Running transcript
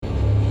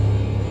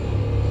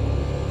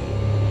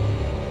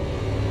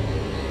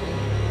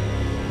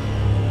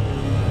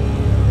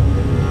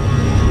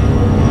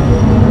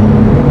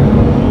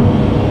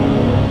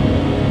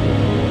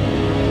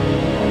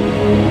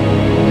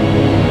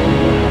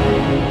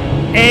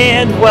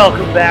And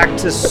welcome back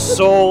to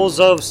Souls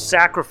of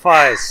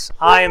Sacrifice.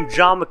 I am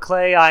John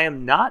McClay. I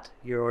am not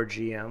your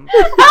GM.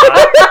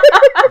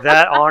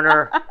 That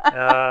honor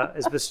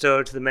is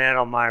bestowed to the man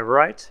on my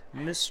right,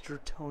 Mr.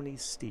 Tony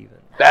Stevens.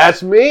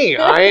 That's me.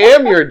 I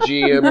am your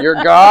GM, your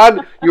god,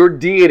 your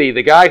deity,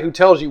 the guy who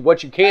tells you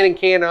what you can and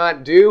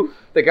cannot do,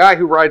 the guy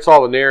who writes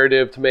all the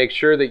narrative to make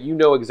sure that you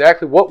know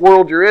exactly what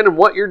world you're in and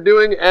what you're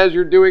doing as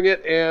you're doing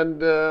it.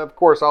 And, of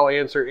course, I'll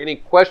answer any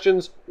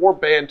questions or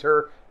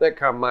banter that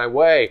come my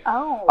way.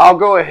 I'll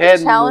go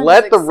ahead and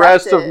let the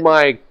rest of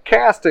my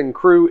cast and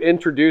crew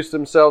introduce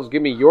themselves.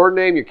 Give me your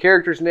name, your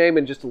character's name,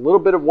 and just a little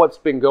bit of what's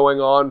been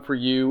going on for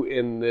you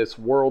in this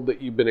world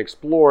that you've been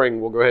exploring.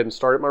 We'll go ahead and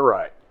start at my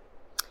right.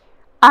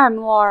 I'm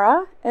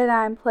Laura, and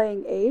I'm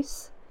playing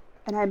Ace,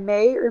 and I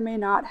may or may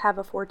not have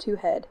a 4-2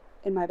 head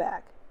in my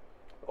bag.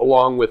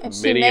 Along with and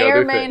many other things.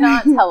 other She may or may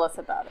things. not tell us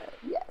about it.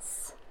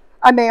 Yes.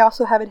 I may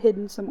also have it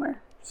hidden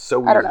somewhere.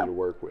 So I don't easy know. to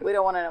work with. We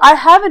don't want to know. I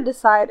haven't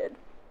decided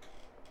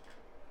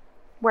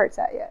where it's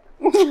at yet.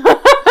 I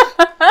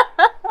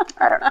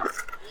don't know.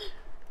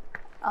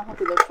 I'll help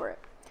you look for it.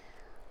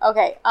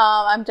 Okay,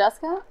 I'm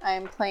Jessica.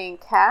 I'm playing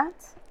Kat.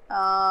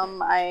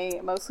 I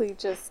mostly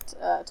just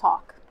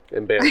talk.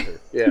 And banter.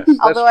 Yes,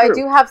 Although that's I true.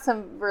 do have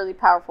some really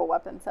powerful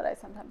weapons that I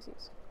sometimes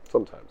use.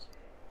 Sometimes.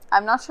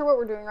 I'm not sure what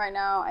we're doing right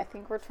now. I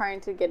think we're trying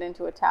to get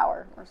into a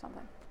tower or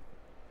something.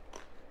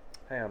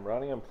 Hey, I'm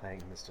Ronnie. I'm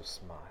playing Mr.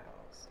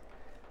 Smiles.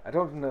 I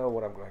don't know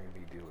what I'm going to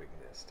be doing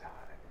this time.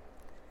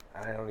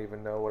 I don't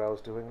even know what I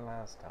was doing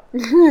last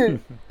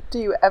time. Do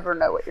you ever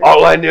know what you're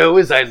All I know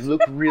is I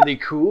look really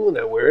cool and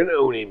I wear an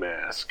Oni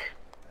mask.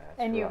 That's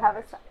And you right. have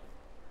a side.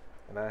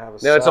 And I have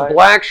a Now, it's a side-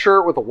 black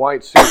shirt with a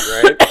white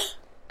suit, right?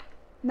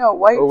 No,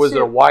 white Or was suit.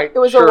 it a white It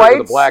was a shirt white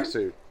with a black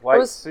suit? white it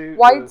was suit.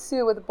 white with,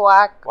 suit with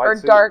black white or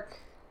suit. dark.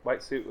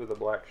 White suit with a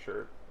black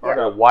shirt. Or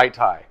a white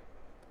tie.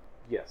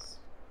 Yes.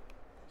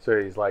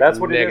 So he's like That's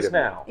what it negative is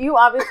now. You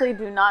obviously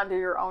do not do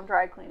your own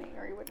dry cleaning,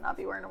 or you would not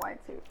be wearing a white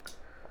suit.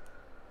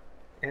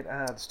 It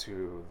adds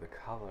to the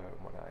color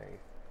when I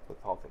put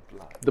all the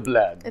blood. The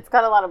blood. It's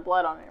got a lot of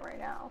blood on it right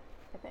now,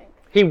 I think.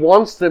 He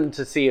wants them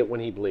to see it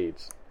when he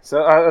bleeds.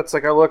 So it's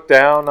like I look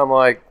down, I'm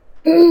like,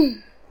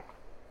 good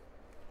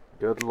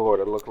lord,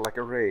 I look like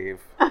a rave.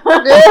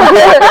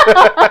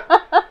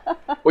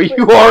 Well,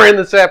 you are in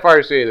the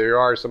Sapphire Sea. There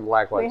are some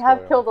black lights. We have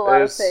going killed a on. lot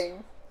of There's-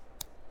 things.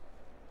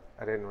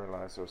 I didn't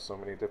realize there were so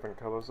many different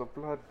colors of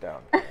blood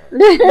down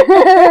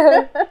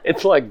here.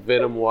 It's like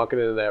Venom walking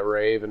into that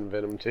rave in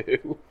Venom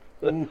 2.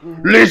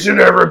 Listen,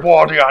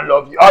 everybody, I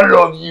love you. I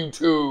love you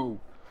too.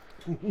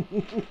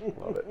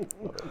 Love it.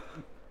 Love it.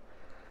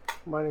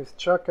 My name's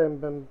Chuck.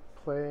 I've been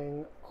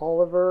playing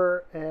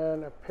Oliver,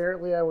 and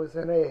apparently I was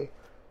in a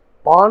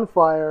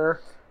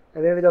bonfire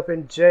and ended up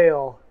in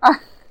jail.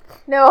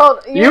 No,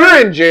 hold, You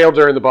were in jail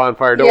during the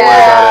bonfire. Don't worry about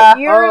yeah,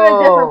 it. you were in a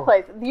Oh. different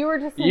place. You were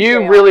just in You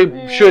jail.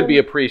 really should be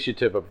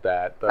appreciative of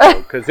that, though,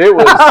 because it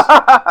was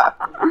bad.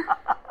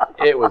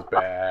 It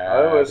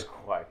was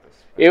quite the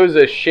It was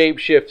a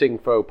shape-shifting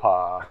faux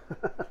pas.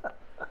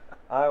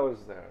 I was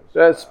there. As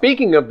well.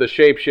 Speaking of the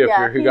shapeshifter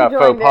Yeah, who he got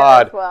joined faux in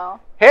pas, as well.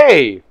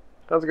 hey,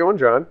 how's it going,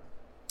 John?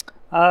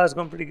 It's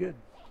going pretty good.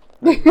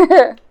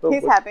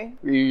 He's happy.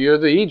 You're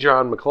the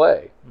John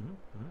McClay.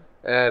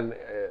 And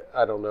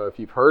I don't know if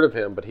you've heard of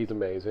him, but he's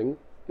amazing.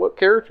 What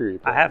character are you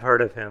I playing? have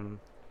heard of him,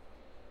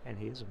 and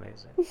he's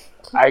amazing.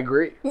 I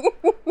agree.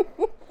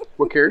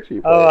 What character are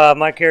you playing?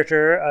 My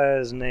character,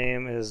 his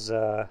name is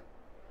Tim.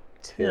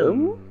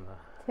 Tim.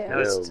 No,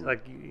 it's Tim.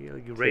 like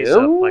you raise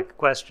Tim? up like a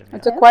question.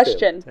 It's a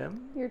question.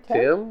 Tim? You're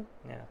Tim.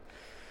 Tim? Yeah.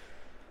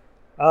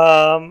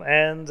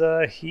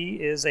 And he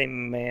is a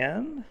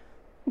man.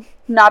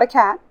 Not a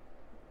cat.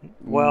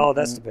 Well,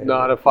 that's debatable.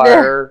 Not a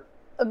fire.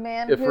 A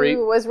man Ifrit.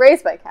 who was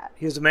raised by cats.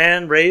 He is a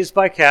man raised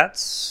by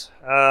cats.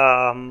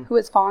 Who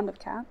is fond of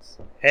cats?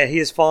 And he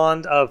is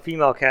fond of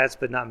female cats,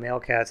 but not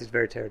male cats. He's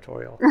very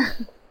territorial.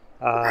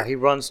 He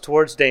runs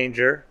towards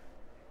danger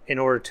in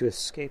order to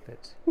escape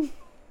it.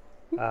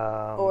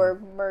 Or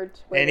merge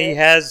with and it. he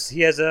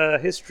has a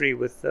history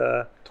with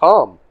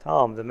Tom.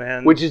 Tom, the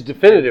man. Which is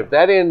definitive.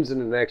 That ends in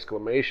an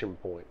exclamation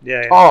point.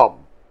 Yeah, yeah. Tom.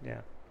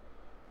 Yeah.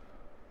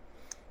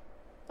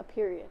 A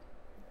period.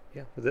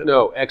 Yeah. With it.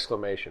 No,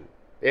 exclamation.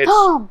 It's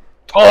Tom!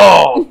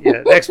 Tom!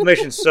 Yeah, the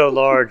exclamation's so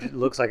large, it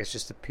looks like it's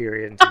just a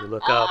period until you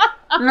look up.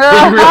 You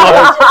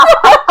realize,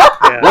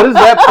 Yeah. what is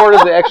that part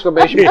of the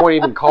exclamation point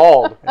even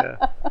called? Yeah.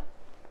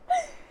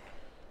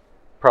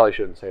 Probably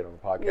shouldn't say it on the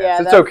podcast. Yeah,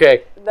 It's that's-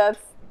 okay. That's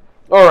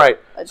All right.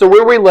 So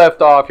where we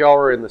left off, y'all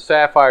were in the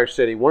Sapphire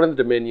City, one of the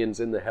dominions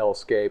in the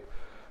Hellscape.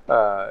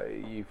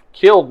 You've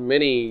killed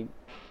many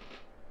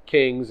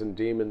kings and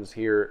demons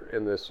here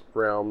in this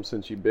realm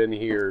since you've been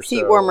here. Seat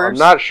So warmers. I'm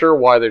not sure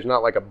why there's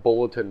not like a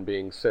bulletin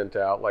being sent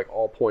out, like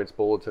all points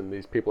bulletin.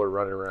 These people are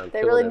running around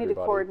they killing really everybody. need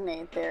to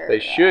coordinate their They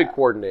should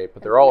coordinate,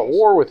 but they're all at information.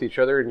 war with each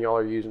other, and y'all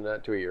are using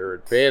that to your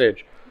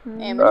advantage.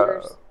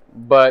 amateurs.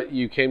 But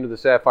you came to the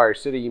Sapphire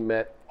City, you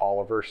met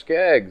Oliver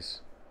Skeggs.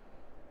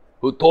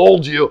 Who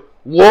told you,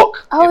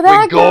 look, Oh, if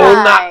that we go in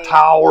guy. that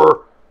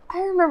tower, I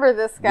remember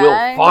this We'll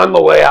guy. find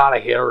the way out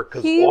of here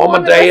because He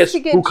wanted us Amadeus, to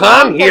get who drunk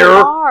come at a here,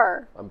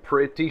 bar. I'm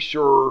pretty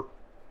sure.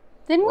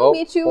 Didn't Well, we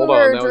meet you hold when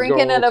we on, were that was going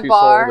drinking at little a too slow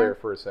bar? there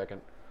for a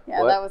second.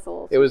 Yeah, What? that was a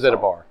little. It was at a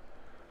too bar.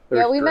 slow.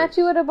 Yeah, There's we met drinks.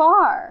 you at a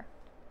bar.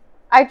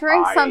 I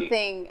drank I-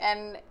 something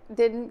and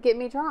didn't get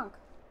me drunk.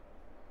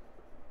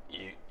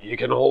 You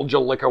can hold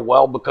your liquor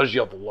well because you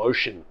have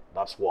lotion.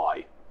 That's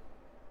why.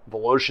 The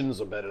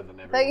lotions are better than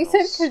everyone That you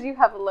said else. because you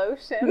have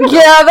lotion.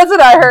 Yeah, that's what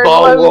I heard.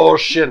 Ball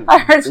lotion. I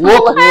heard some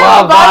Look, lotion. I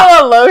have a lover.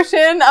 bottle of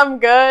lotion. I'm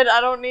good. I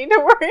don't need to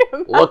worry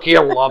about Look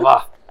here,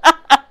 lover.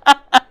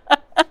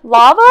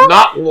 Lava?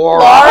 Not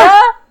Laura.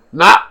 Laura.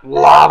 Not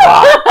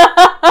lava.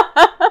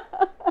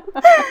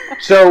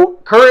 So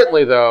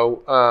currently,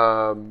 though,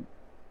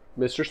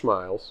 Mr.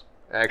 Smiles,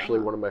 actually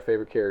one of my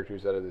favorite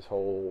characters out of this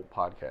whole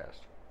podcast.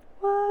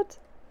 What?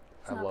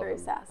 I not love very him.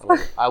 sassy.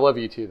 I love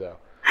you too, though.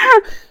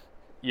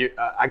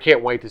 I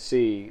can't wait to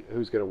see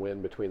who's going to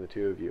win between the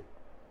two of you.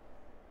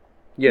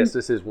 Yes,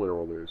 this is win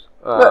or lose.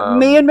 But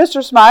me and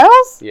Mr.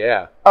 Smiles?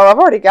 Yeah. Oh, I've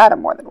already got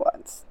him more than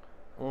once.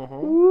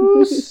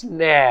 Ooh,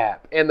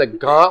 snap. And the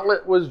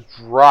gauntlet was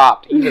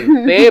dropped.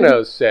 Even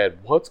Thanos said,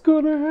 what's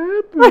going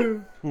to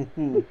happen?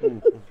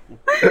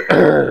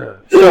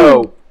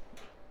 So,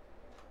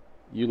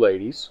 you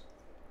ladies,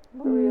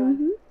 What are we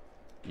doing?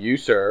 you,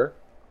 sir,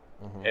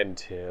 and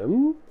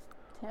Tim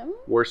Tim?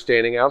 were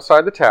standing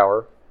outside the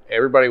tower.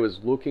 Everybody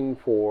was looking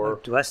for...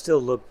 Do I still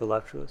look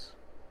voluptuous?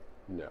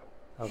 No.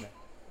 Okay.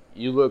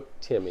 You look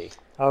Timmy.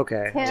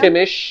 Okay. Tim?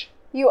 Timish.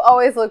 You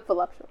always look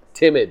voluptuous.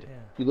 Timid.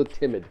 You look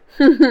timid.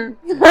 Do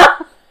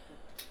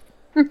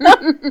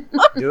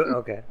it?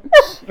 Okay.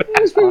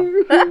 That's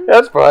fine.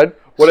 That's fine.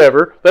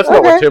 Whatever. That's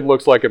not what Okay. Tim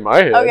looks like in my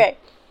head. Okay,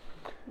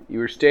 You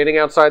were standing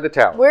outside the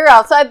tower. we're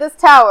outside this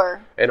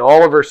tower. And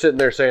Oliver's sitting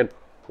there saying,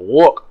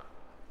 look,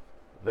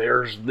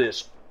 there's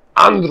this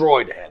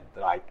android head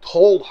that I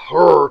told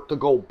her to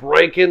go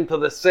break into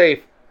the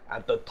safe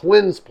at the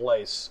twins'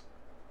 place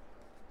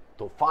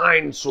to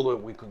find so that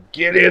we could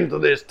get into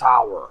this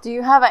tower. Do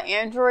you have an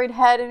android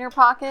head in your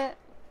pocket?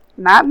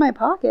 Not in my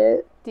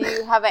pocket. Do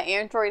you have an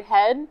android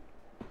head?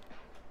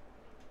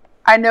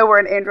 I know where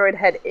an android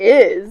head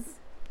is.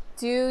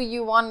 Do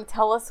you want to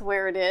tell us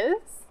where it is?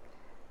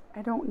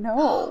 I don't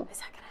know. Is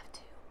that gonna have two?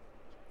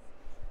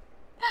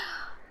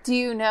 Do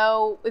you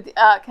know?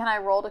 Can I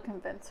roll to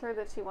convince her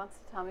that she wants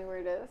to tell me where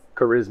it is?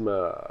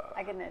 Charisma.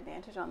 I get an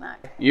advantage on that.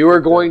 You are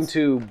going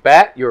to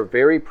bat your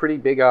very pretty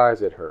big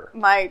eyes at her.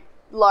 My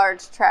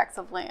large tracts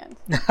of land.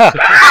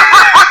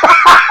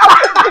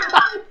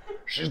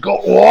 She's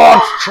got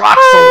large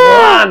tracts of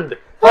land.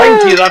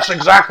 Thank you. That's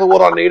exactly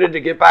what I needed to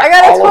get back I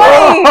got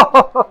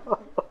a Oliver. 20.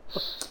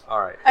 All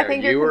right. I now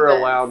think you you're were convinced.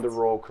 allowed to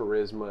roll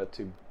charisma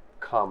to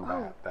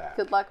combat that.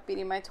 Good luck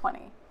beating my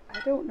 20. I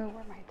don't know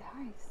where my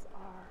dice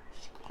are.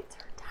 She gets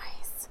her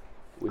dice.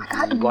 Would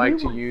you like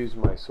to use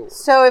my sword?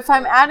 So if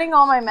I'm adding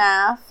all my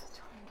math,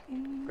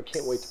 I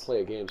can't wait to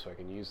play a game so I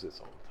can use this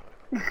all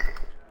the time.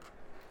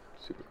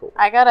 Super cool.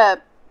 I got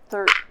a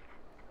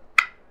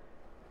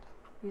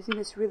Using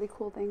this really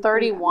cool thing.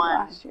 31.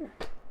 Last year.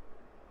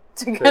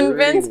 to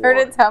convince her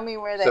to 31. tell me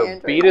where the So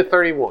android beat a is.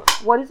 31.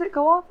 What does it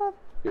go off of?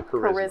 Your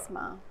charisma.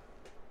 Charisma.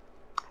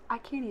 I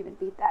can't even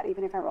beat that,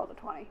 even if I rolled a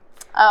 20.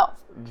 Oh.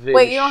 Then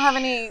Wait, you don't have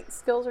any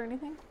skills or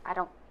anything? I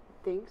don't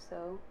think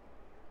so.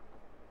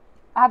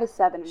 I have a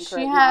 7 in charisma.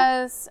 She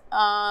has,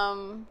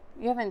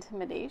 you have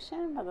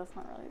intimidation, but that's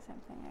not really the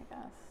same thing, I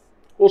guess.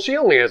 Well, she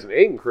only has an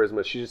 8 in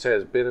charisma. She just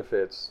has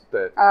benefits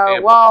that. Oh,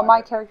 well, amplify my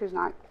it. character's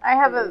not. I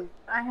have a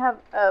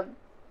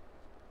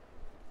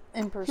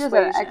in She has persuasion.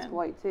 an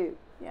exploit, too.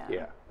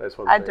 Yeah, that's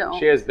what I I'm saying. don't.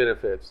 She has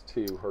benefits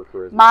to her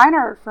charisma. Mine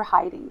are for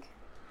hiding.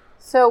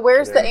 So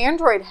where's the Yeah.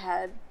 android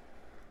head?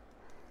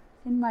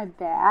 In my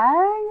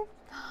bag?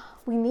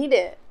 We need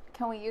it.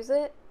 Can we use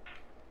it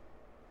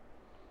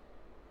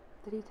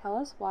Did he tell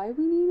us why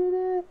we needed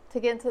it? to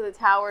get into the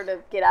tower to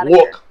get out of here?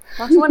 Look,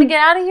 Don't you want to get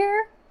out of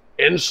here?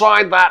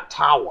 inside that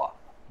tower,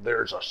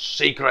 there's a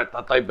secret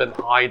that they've been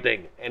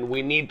hiding, and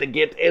we need to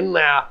get in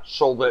there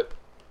so that,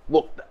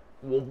 look,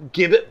 we'll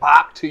give it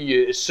back to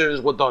you as soon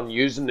as we're done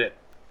using it.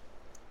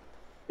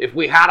 If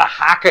we had a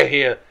hacker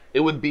here, it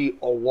would be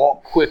a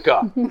lot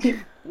quicker.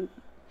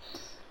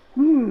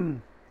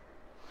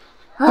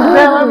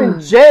 Now I'm in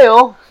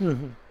jail.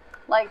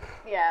 Like,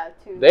 yeah,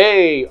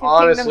 They kingdoms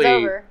honestly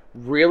over.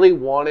 really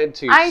wanted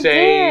to I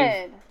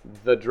save did.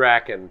 the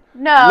Draken.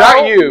 No,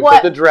 Not you,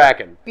 what? but the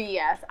Draken.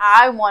 BS.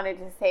 I wanted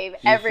to save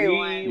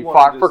everyone. He You wanted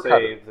fought to for cover.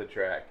 save the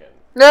Draken.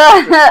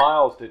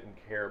 Miles didn't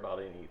care about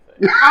anything.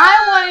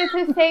 I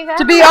wanted to save everybody.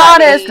 To be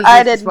honest,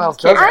 I didn't Smiles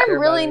care. doesn't care I'm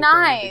about really anything.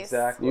 nice.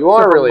 Exactly. You are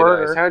Except for really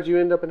murder. nice. How'd you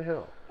end up in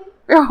hell?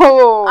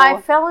 Oh. I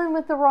fell in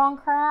with the wrong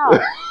crowd.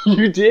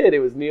 You did. It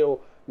was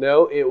Neil.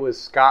 No, it was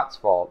Scott's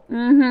fault.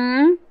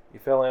 Mm-hmm. You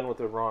fell in with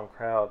the wrong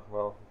crowd.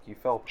 Well, you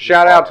fell. pretty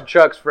Shout out to far.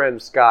 Chuck's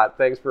friend Scott.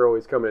 Thanks for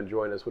always coming and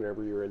join us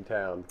whenever you're in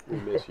town. We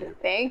miss you.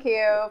 Thank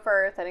you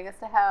for sending us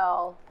to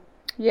hell.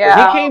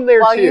 Yeah. He came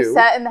there While too. you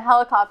sat in the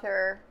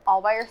helicopter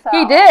all by yourself.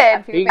 He did.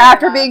 After, you He-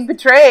 After abandoned being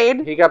us. betrayed.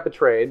 He got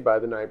betrayed by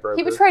the Night Broker.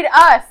 He betrayed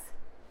us.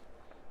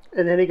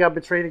 And then he got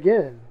betrayed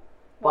again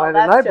by Well, the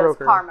that's Night just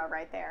Broker. karma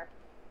right there. By the That's Night just Broker.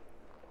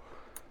 karma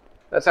right there.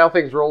 That's how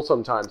things roll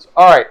sometimes.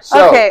 All right,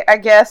 so Okay, I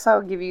guess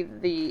I'll give you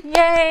the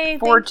Yay!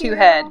 4-2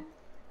 head.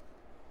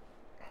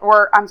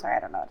 Or, I'm sorry, I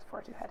don't know. It's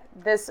 4-2 head.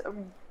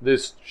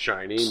 this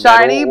shiny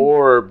Shiny metal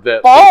orb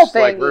that ball looks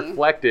like thingy.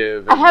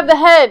 reflective. I have the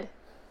head.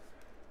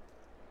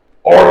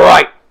 All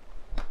right,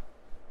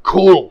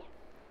 cool.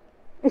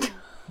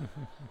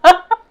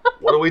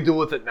 What do we do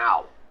with it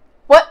now?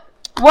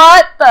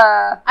 What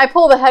the? I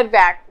pull the head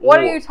back.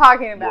 What are Look, you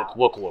talking about?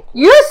 Look.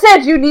 You said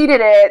you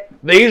needed it.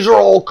 These are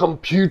all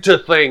computer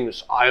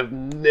things. I've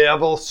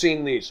never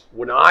seen these.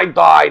 When I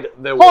died,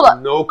 there Hold were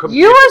on. no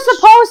computers. You were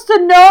supposed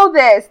to know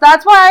this.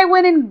 That's why I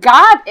went and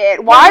got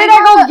it. Why we did I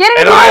go have a- get it?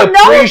 And if you I didn't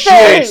know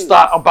appreciate things?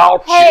 that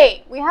about you.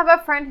 Hey, we have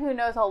a friend who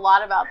knows a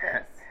lot about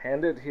this.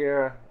 Hand it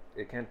here.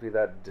 It can't be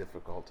that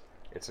difficult.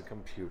 It's a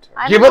computer.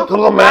 I Give don't it to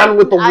know the if man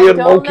with the weird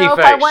I monkey don't know if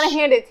I face. want to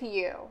hand it to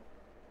you.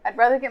 I'd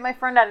rather get my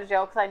friend out of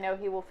jail because I know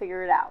he will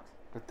figure it out.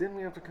 But then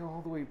we have to go all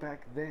the way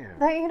back there.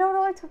 Like, you know, it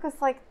only took us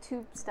like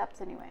 2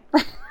 steps anyway.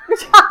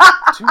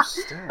 2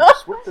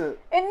 steps. What the?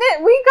 And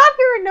then we got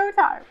here in no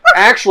time.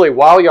 Actually,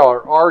 while y'all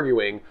are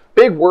arguing,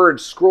 big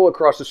words scroll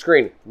across the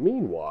screen.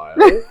 Meanwhile,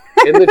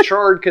 in the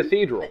charred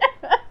cathedral,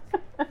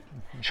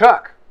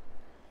 Chuck,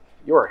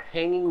 you are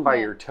hanging by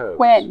your toes.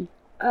 Quinn.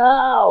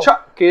 Ow!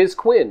 Chuck is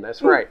Quinn,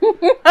 that's right.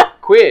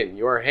 Quinn,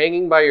 you are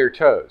hanging by your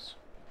toes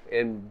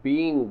and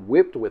being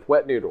whipped with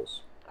wet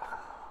noodles.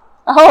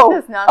 Oh.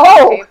 This is not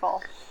so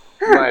painful.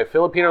 My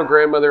Filipino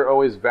grandmother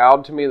always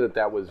vowed to me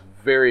that was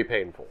very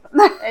painful.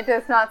 It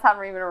does not sound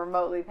even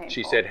remotely painful.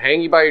 She said,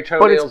 hang you by your it's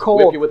toenails, whip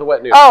cold. you with a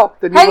wet noodle. Oh,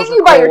 The hanging noodles are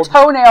you by your cold.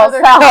 toenails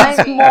they're sounds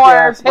slimy. more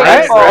Yes,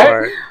 painful.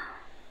 right?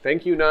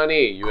 Thank you,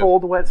 Nani. You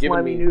Cold, have wet, given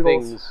slimy me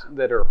noodles. things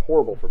that are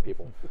horrible for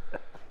people.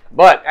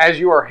 But as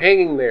you are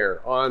hanging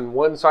there, on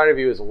one side of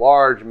you is a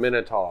large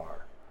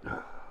minotaur.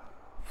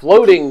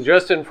 Floating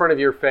just in front of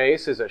your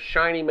face is a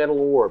shiny metal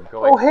orb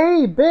going, Oh,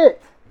 hey,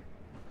 Bit.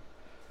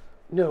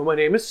 no, my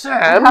name is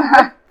Sam.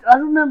 I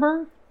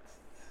remember.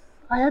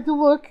 I had to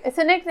look. It's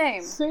a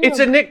nickname. Sam. It's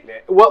a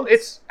nickname. Well,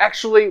 it's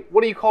actually,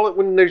 what do you call it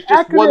when there's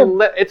just Acronym.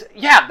 one it's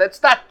yeah, that's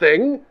that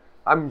thing.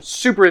 I'm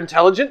super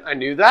intelligent, I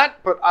knew that,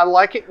 but I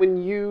like it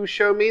when you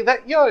show me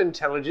that you're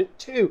intelligent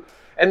too.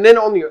 And then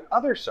on the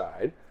other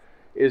side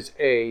is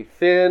a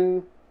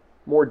thin,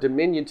 more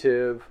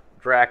diminutive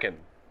Draken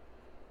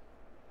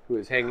who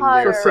is hanging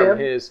there Cutter. from Sam,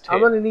 his tail.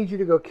 I'm going to need you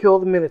to go kill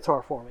the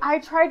Minotaur for me. I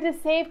tried to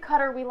save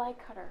Cutter. We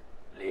like Cutter.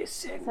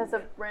 Listen. Says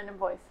a random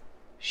voice.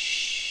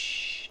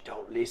 Shh,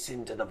 don't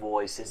listen to the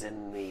voices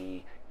in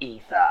the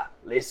ether.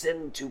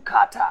 Listen to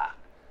Kata.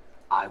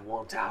 I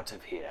want out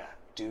of here.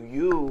 Do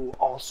you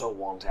also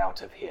want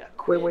out of here,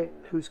 Quinn? Wait,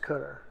 who's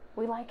Cutter?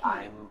 We like him.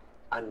 I'm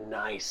a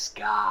nice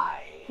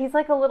guy. He's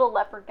like a little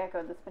leopard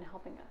gecko that's been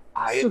helping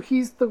us. So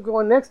he's the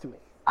one next to me.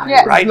 I'm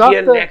Yes. right He's not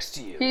here the- next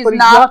to you. He's But he's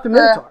not not the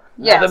Minotaur.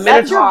 Yes. The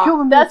That's your, Minotaur.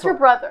 Kill the that's your Minotaur.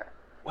 brother.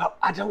 Well,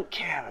 I don't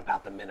care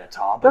about the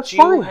Minotaur, but That's you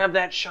fine. have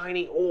that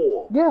shiny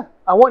orb. Yeah,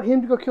 I want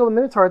him to go kill the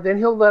Minotaur, then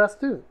he'll let us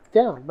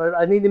down. But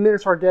I need the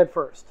Minotaur dead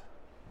first.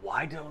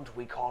 Why don't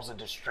we cause a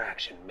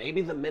distraction?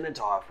 Maybe the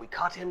Minotaur, if we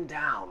cut him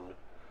down,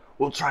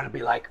 will try to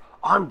be like,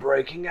 I'm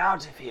breaking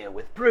out of here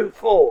with brute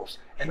force.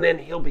 And then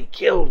he'll be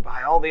killed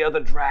by all the other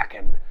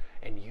Draken.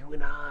 And you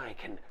and I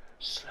can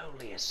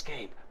slowly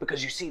escape.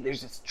 Because you see,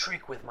 there's this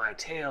trick with my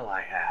tail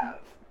I have.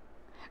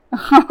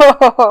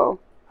 Oh.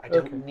 I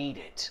don't need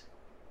it.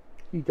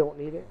 You don't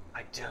need it,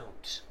 I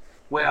don't.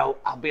 Well,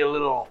 I'll be a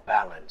little off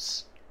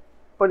balance.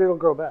 but it'll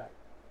grow back.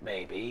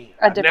 Maybe.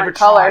 A I've different never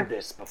color. tried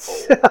this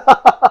before.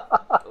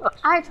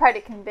 I tried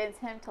to convince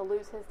him to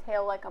lose his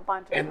tail like a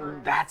bunch of And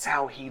times. that's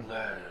how he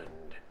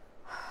learned.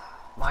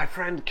 My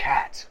friend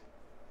Kat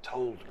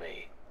told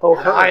me. Oh,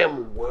 and her. I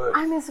am worth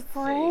I'm his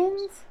friend.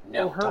 things.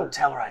 No, her. don't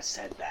tell her I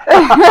said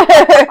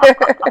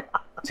that.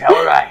 Tell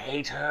her I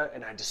hate her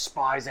and I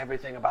despise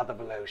everything about the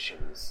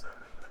Velocians.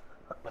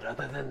 But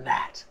other than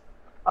that,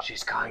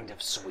 she's kind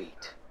of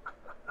sweet.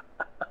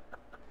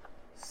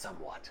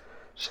 Somewhat.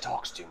 She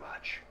talks too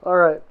much. All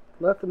right,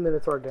 let the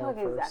Minotaur down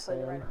Talking first, exactly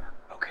the Sam. right amount.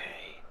 Okay.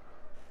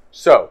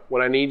 So,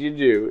 what I need you to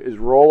do is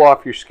roll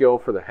off your skill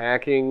for the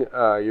hacking.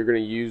 You're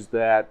going to use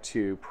that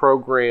to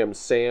program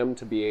Sam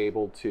to be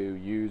able to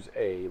use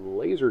a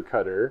laser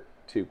cutter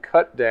to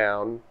cut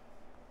down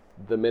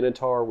the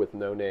Minotaur with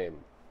no name.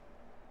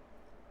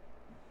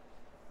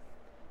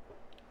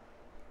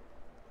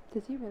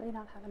 Does he really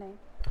not have a name?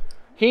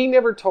 He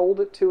never told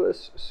it to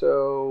us,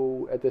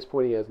 so at this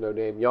point he has no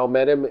name. Y'all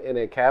met him in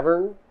a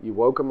cavern, you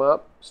woke him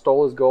up,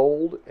 stole his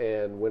gold,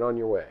 and went on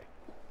your way.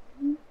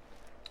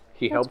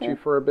 He helped you fair.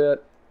 for a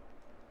bit.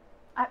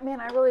 Man,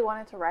 I really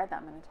wanted to ride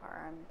that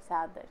Minotaur. I'm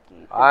sad that he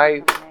doesn't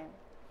I- have a name.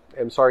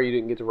 I'm sorry you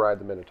didn't get to ride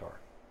the Minotaur.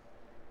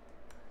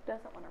 Who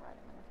doesn't want to ride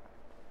a Minotaur?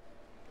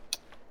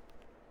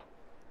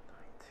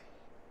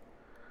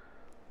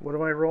 What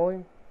am I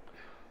rolling?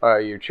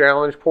 Your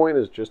challenge point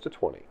is just a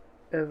 20.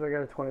 As I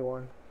got a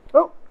 21.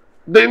 Oh,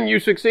 then you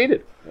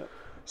succeeded.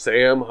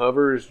 Sam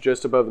hovers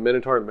just above the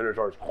Minotaur, and the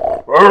Minotaur's,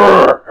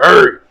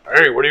 "Arr,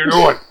 hey, what are you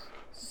doing?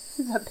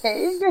 A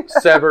pig?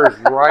 severs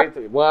right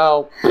through.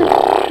 Well,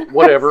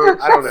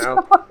 whatever. I don't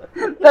know.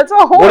 That's a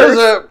horse. What is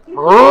it?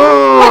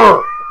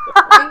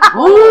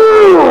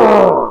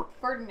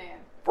 Ferdinand.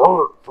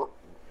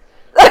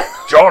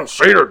 John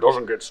Cena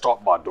doesn't get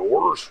stopped by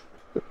doors.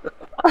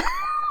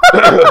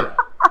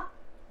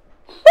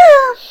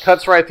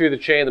 Cuts right through the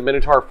chain. The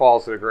Minotaur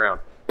falls to the ground.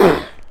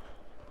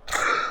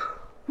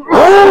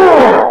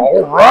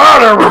 All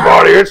right,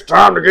 everybody, it's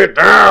time to get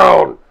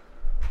down.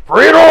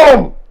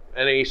 Freedom!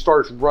 And he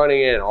starts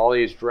running in. All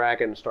these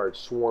dragons start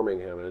swarming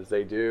him. As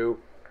they do,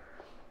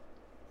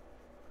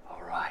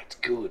 All right,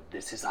 good.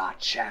 This is our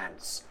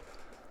chance.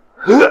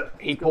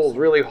 he pulls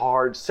really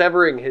hard,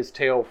 severing his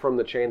tail from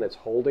the chain that's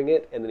holding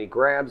it, and then he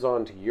grabs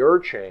onto your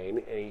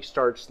chain, and he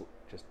starts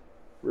just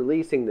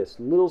releasing this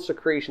little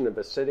secretion of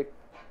acidic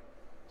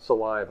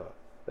saliva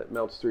that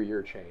melts through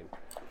your chain.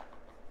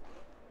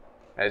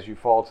 As you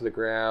fall to the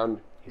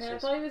ground, he Man, I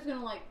says, thought he was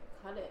gonna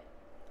cut it.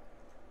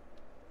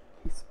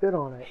 He spit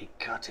on it. He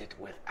cut it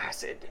with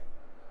acid.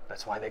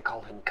 That's why they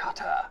call him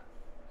Cutter.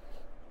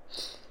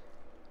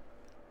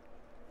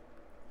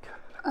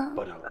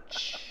 But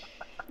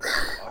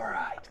all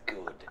right,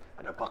 good.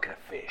 And a bucket of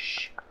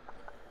fish.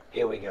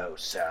 Here we go,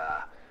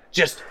 sir.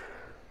 Just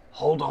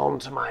hold on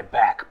to my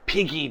back,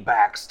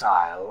 piggyback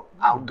style.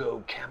 I'll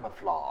go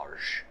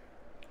camouflage.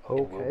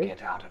 And we'll Okay.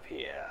 get out of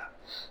here.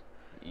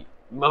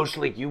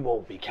 Mostly you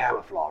won't be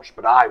camouflaged,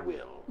 but I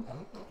will.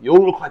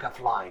 You'll look like a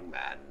flying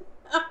man.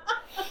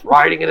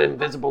 Riding an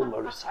invisible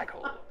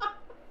motorcycle.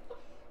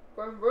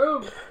 Vroom,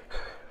 vroom.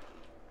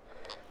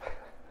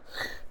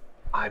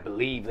 I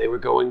believe they were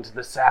going to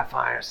the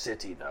Sapphire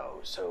City, though,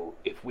 so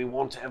if we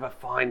want to ever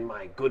find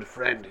my good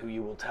friend who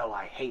you will tell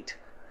I hate,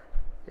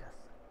 Yes.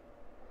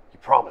 you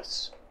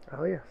promise.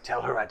 Oh, yes.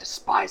 Tell her I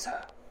despise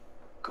her.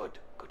 Good.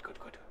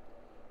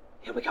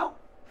 Here we go.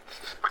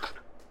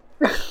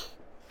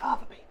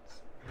 Father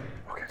beans.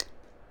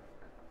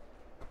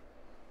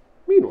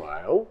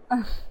 Meanwhile,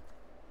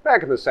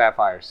 back in the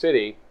Sapphire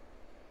City,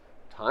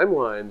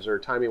 timelines are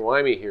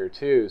timey-wimey here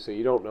too, so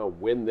you don't know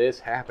when this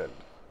happened.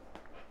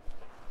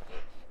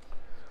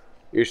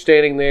 You're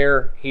standing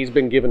there, he's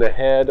been given a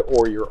head,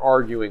 or you're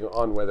arguing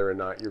on whether or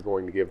not you're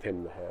going to give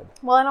him the head.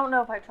 Well, I don't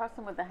know if I trust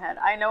him with the head.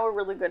 I know a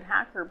really good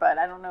hacker, but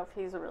I don't know if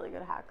he's a really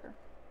good hacker.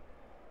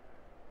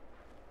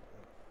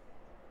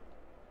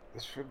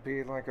 This should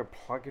be like a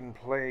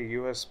plug-and-play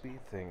USB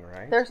thing,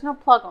 right? There's no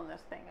plug on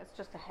this thing. It's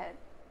just a head.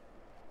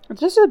 It's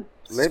just a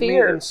Let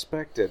sphere. me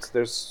inspect it.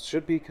 There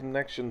should be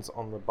connections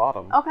on the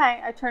bottom.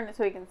 Okay, I turned it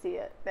so you can see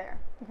it there.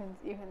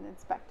 You can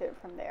inspect it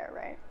from there,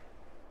 right?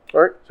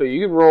 All right, so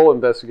you can roll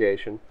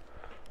investigation.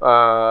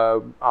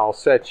 I'll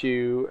set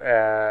you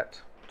at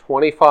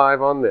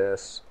 25 on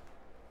this,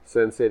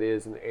 since it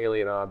is an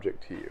alien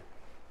object to you.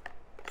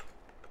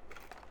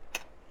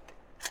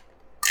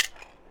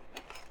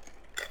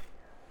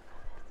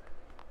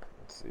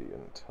 Let's see,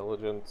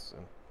 intelligence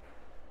and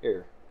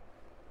here.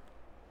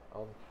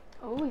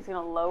 Oh, he's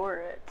gonna lower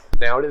it.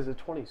 Now it is a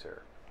 20,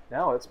 sir.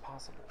 Now it's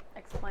possible.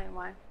 Explain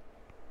why.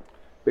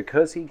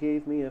 Because he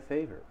gave me a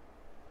favor.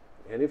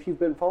 And if you've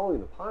been following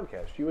the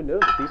podcast, you would know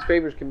that these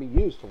favors can be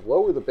used to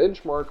lower the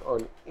benchmark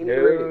on any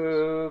ratings.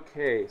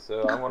 Okay,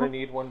 so I'm gonna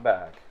need one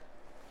back.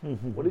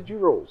 What did you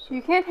roll, sir?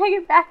 You can't take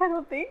it back, I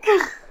don't think.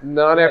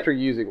 Not after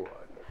using one.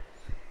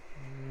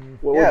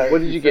 What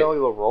did you get? Fail the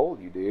roll,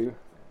 you do.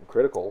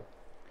 Critical.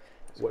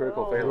 It's a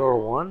critical Oh. failure. Lower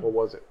one. What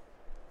was it?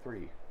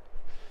 3.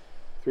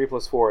 3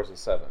 plus 4 is a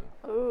 7.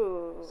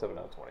 Ooh. 7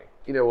 out of 20.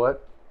 You know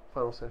what?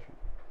 Final session.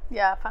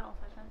 Yeah, final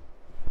session.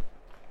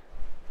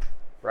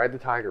 Ride the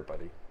tiger,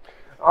 buddy.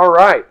 All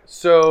right,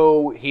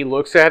 so he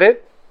looks at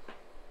it,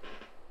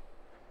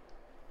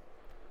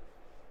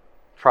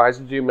 tries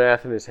to do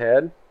math in his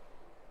head,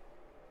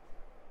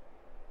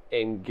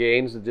 and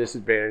gains the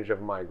disadvantage of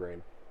a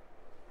migraine.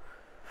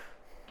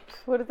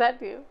 What does that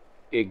do?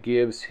 It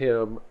gives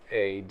him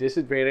a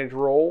disadvantage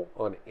roll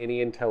on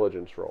any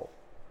intelligence roll.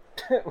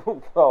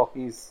 Well,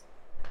 he's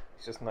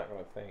just not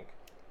gonna think.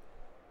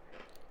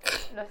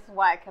 This is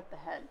why I kept the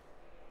head.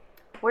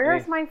 Where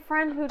is my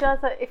friend who does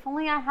it? If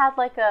only I had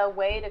like a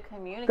way to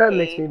communicate That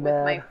makes me with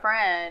mad. my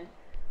friend.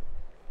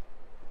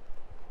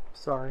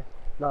 Sorry.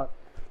 Not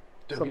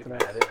something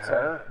else.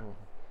 Huh?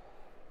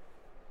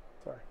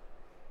 Sorry.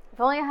 If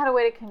only I had a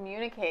way to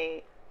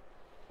communicate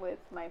with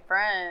my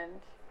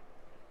friend.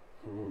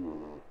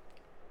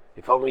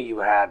 If only you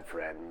had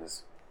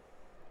friends.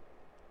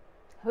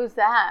 Who's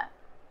that?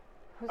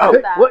 Who's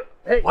Hey, that? what?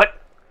 Hey, What?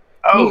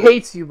 he Oh,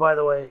 hates you, by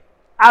the way.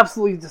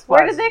 Absolutely despises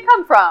Where did they you.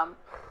 come from?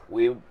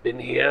 we've been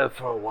here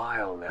for a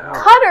while now.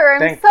 Cutter, I'm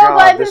Thank so God,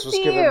 glad to this was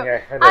see giving you. me a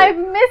headache. I've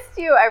missed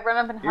you. I run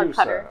up and hug You,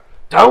 Cutter. sir.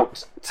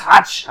 Don't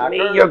touch Hacker? me.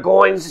 You're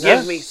going to give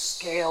Yes. me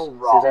scale See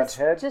rot. that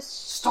head?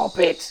 Just Stop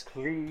it.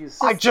 Please.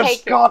 I Just take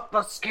just it. got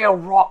the scale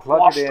rot Plug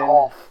it washed in.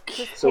 off.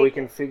 So we take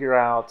can it. figure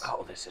out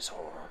Oh, this is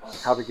horrible.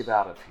 how to get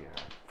out of here.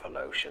 For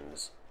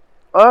lotions.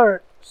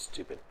 Alright.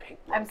 Stupid pink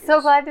I'm monkeys. so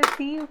glad to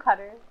see you,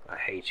 Cutter. I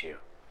hate you.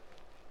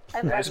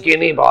 I love Ask you.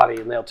 anybody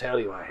and they'll tell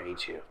you I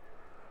hate you.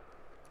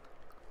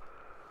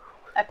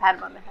 I pat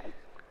him on the head.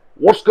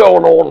 What's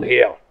going on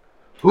here?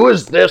 Who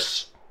is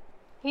this?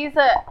 He's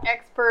an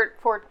expert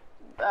for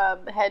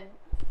head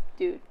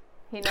dude.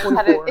 He knows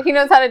 24. He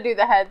knows how to do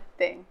the head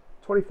thing.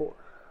 24.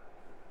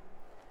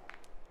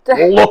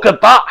 Well, look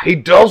at that. He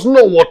does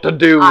know what to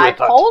do I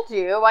with it. told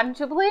you. Why didn't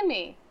you believe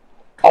me?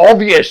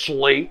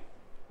 Obviously,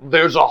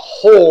 there's a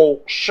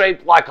hole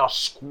shaped like a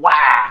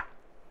square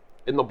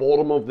in the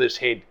bottom of this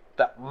head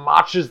that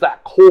matches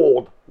that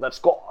cord that's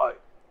got a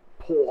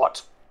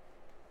port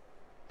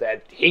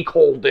that he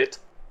called it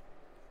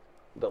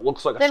that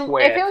looks like a Then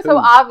square if it was too. so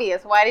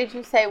obvious, why did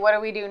you say, what do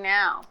we do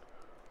now?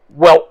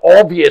 Well,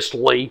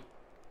 obviously,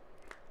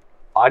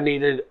 I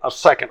needed a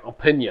second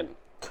opinion.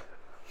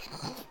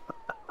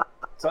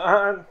 So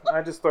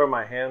I just throw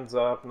my hands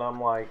up and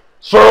I'm like,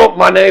 Sir,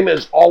 my name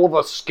is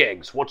Oliver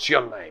Skeggs. What's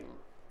your name?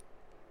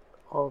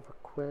 Oliver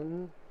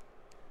Quinn.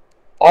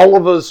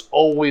 Olivers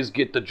always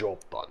get the job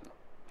done.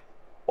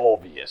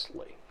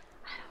 Obviously.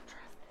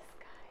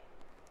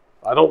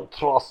 I don't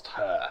trust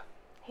her.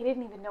 He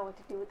didn't even know what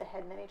to do with the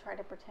head, and then he tried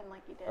to pretend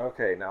like he did.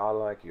 okay, now I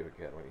like you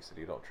again when you said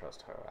you don't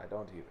trust her. I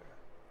don't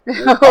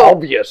either.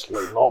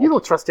 Obviously not. You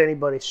don't trust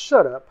anybody.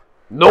 Shut up.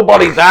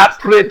 Nobody that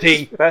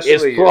pretty is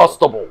Especially you.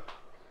 trustable.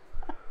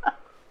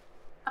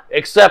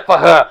 Except for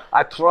her.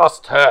 I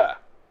trust her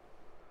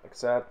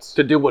Except,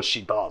 to do what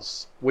she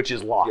does, which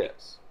is lie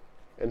yes,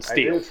 and I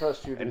steal do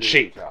trust you to and do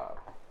cheat your job.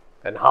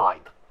 and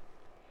hide.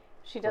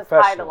 She does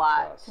Professional hide a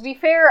lot. trust. To be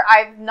fair,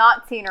 I've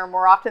not seen her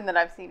more often than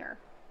I've seen her.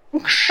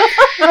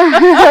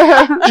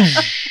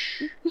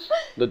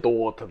 The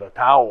door to the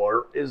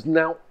tower is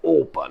now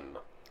open.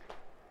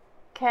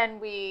 Can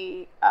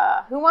we,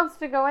 who wants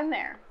to go in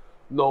there?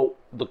 No,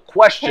 the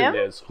question Tim?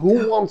 is,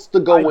 who wants to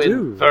go I in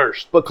do.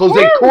 first? Because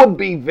it could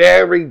be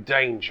very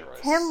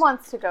dangerous. Tim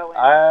wants to go in.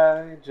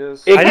 I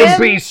just... It I could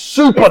Tim be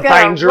super is gonna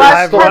dangerous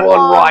rush to headlong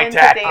run right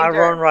into at. danger. I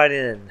run right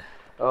in,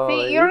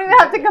 See, you don't even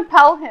have to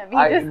compel him. He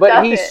just But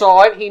does he it.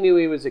 saw it. He knew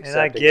he was and I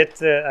accepting. get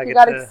the I You get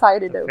got the,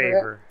 excited the over it.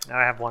 favor. Now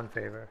I have one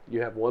favor. You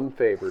have one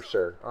favor,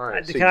 sir. All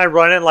right. so Can I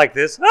run in like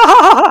this?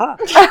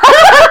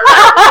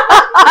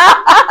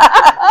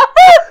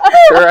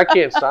 Sir, I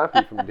can't stop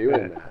you from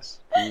doing that.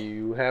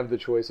 You have the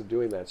choice of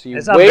doing that. So you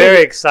I'm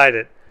very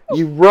excited.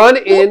 You run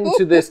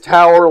into this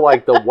tower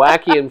like the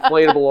wacky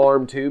inflatable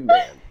arm tube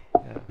man.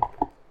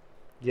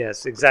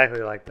 Yes,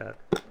 exactly like that.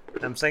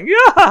 I'm saying,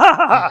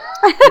 yeah!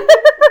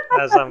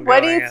 As I'm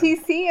What going does in. he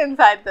see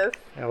inside this?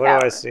 Yeah, what do I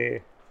tower? see?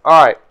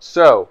 All right.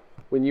 So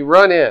when you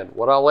run in,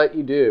 what I'll let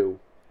you do,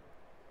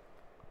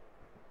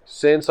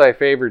 since I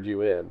favored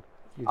you in,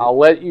 I'll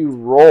let you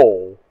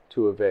roll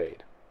to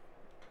evade.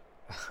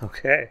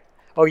 Okay.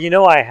 Oh, you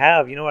know I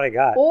have. You know what I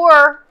got?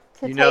 Or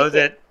to You know take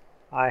that it.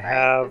 I Right.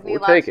 have. We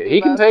We'll allowed take to it. do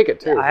He can both? take it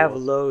too. I have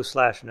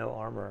low/no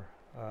armor.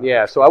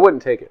 Yeah. So I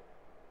wouldn't take it.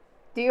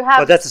 Do you have?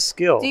 But that's a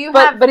skill. Do you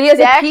have? But he has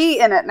Dex? a P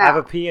in it now. I have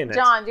a P in it.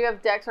 John, do you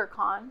have Dex or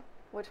Con?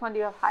 Which one do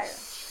you have higher?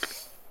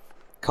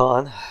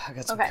 Con. I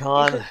got some Okay. you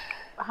con. should-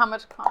 how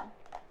much Con?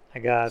 I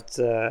got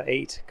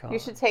 8 con. You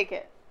should take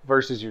it.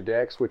 Versus your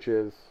dex, which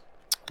is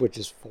which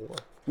is 4.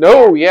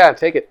 no. Yeah,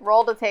 take it.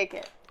 Roll to take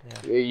it.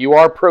 You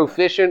are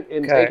proficient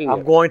in Okay, taking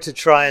I'm it. going to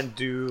try and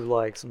do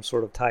like some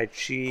sort of Tai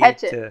Chi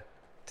Catch it.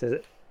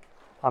 to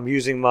I'm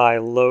using my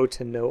low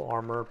to no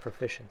armor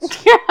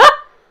proficiency.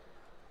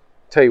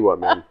 Tell you what,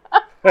 man.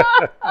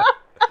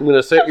 I'm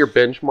gonna set your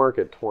benchmark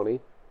at 20,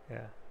 Yeah.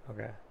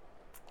 Okay.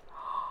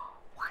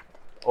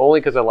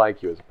 only because I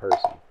like you as a person.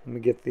 Let me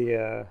get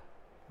the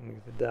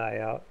die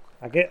out.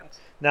 I get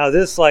now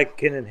this like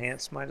can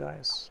enhance my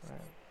dice. Right?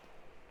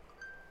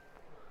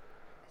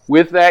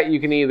 With that, you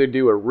can either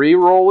do a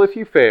re-roll if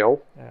you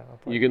fail. Yeah. I'll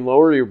put- You can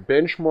lower your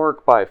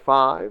benchmark by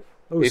 5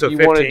 Ooh, if so you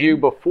want to 15? do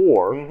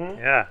before,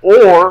 Yeah.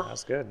 or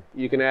That's good.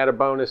 you can add a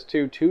bonus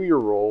 2 to your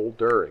roll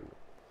during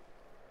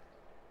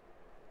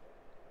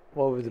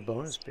What would the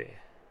bonus be?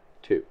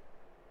 2.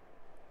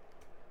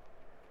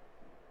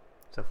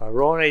 So if I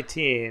roll an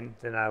 18,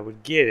 then I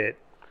would get it.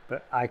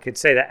 But I could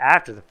say that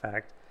after the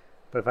fact.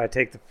 But if I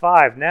take the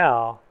 5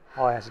 now,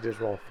 all I have to do is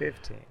roll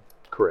 15.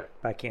 Correct.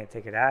 But I can't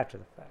take it after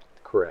the fact.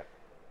 Correct.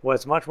 Well,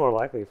 it's much more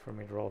likely for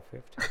me to roll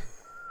 15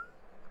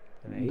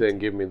 than 18. Then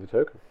give me the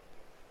token.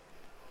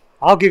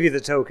 I'll give you the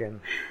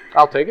token.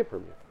 I'll take it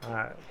from you. All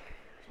right.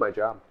 It's my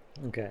job.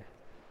 Okay.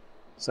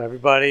 So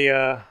everybody,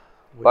 wish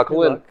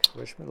Buckle me in. luck.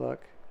 Wish me luck.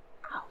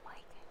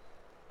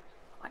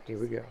 Here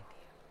we go.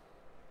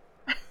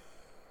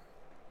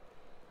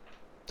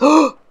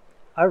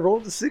 I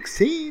rolled a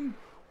 16.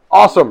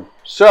 Awesome.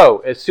 So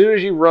as soon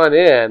as you run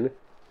in,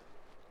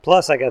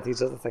 Plus, I got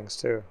these other things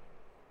too,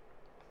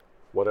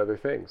 what other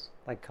things?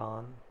 like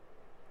con.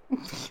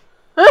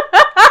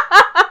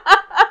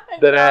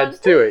 That adds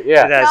to it.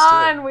 Yeah. It adds to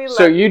John, it. we love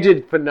So you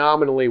did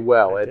phenomenally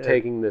well I at did.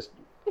 taking this.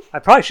 I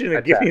probably shouldn't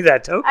have given you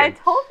that token. I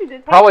told you to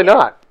take Probably it.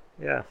 not.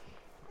 Yeah.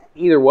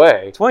 Either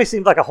way, 20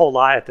 seemed like a whole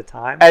lot at the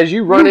time. as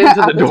you run into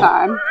the At the door,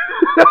 time.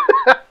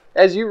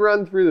 as you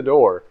run through the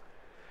door,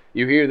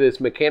 you hear this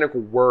mechanical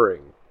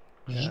whirring.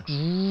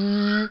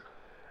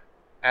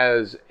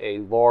 as a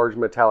large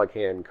metallic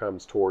hand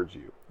comes towards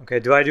you. Okay,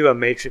 do I do a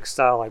Matrix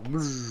style like?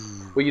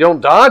 Well, you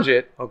don't dodge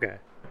it. Okay.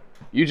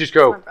 You just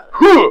go, My brother.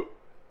 "Huh!"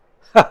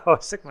 Oh,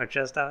 stick my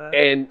chest out.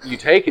 and you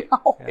take it.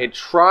 Oh. It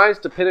tries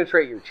to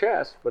penetrate your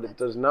chest, but it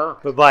does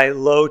not. But my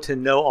low to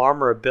no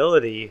armor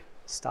ability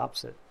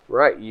stops it.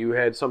 Right, you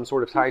had some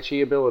sort of Tai Chi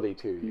ability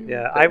to you.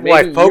 Yeah, that I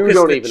maybe you focused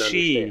don't the even chi.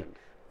 understand.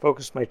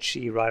 Focus my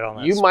chi right on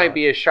that. You spot. might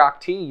be a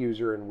Shakti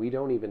user, and we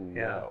don't even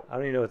Yeah, know. I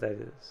don't even know what that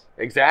is.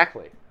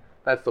 Exactly.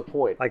 That's the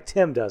point. Like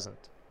Tim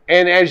doesn't.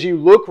 And as you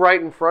look right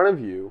in front of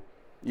you,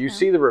 you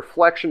see the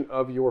reflection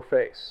of your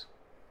face.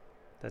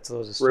 That's a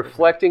little disturbing.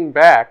 Reflecting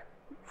back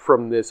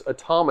from this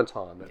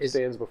automaton that Is-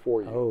 stands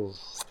before you. Oh,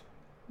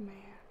 Man.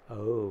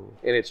 oh,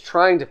 And it's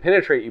trying to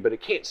penetrate you, but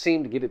it can't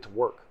seem to get it to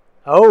work.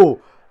 oh!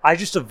 I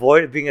just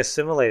avoided being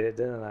assimilated,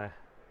 didn't I?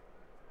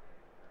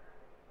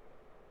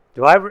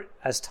 Do I,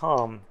 as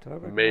Tom? Do I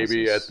recognize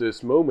Maybe this? at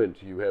this moment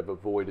you have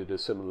avoided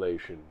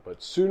assimilation,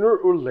 but sooner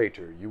or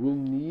later you will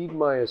need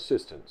my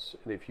assistance.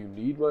 And if you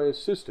need my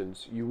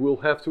assistance, you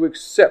will have to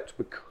accept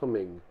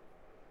becoming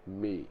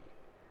me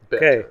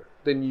better Okay.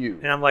 than you.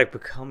 And I'm like,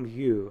 become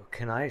you.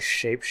 Can I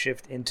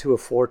shapeshift into a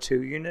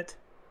 4-2 unit?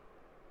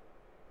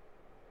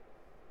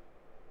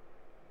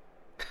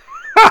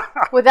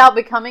 Without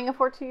becoming a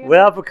 4-2 unit?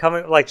 Without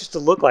becoming, like, just to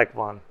look like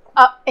one.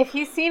 If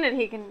he's seen it,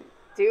 he can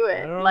do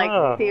it. I don't Like,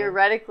 know.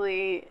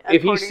 theoretically,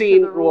 If according he's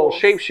seen, to the well, rules.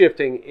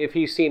 shapeshifting, if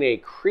he's seen a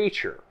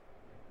creature,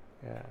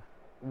 Yeah.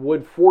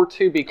 would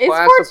 4-2 be Is 4-2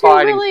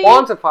 classified really-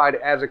 and quantified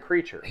as a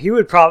creature? He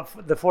would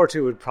the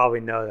 4-2 would probably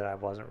know that I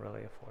wasn't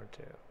really a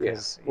 4-2.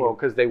 Yes. Well,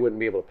 because they wouldn't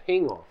be able to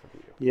ping off of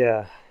you.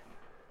 Yeah.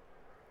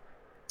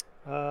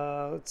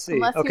 Let's see.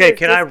 Unless he Okay, was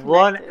can I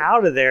run disconnected.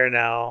 out of there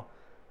now?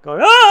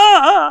 Going,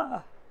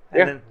 ah! And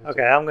Yeah. then,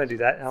 okay, I'm going to do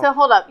that. So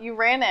hold up, you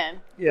ran in.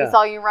 Yeah. We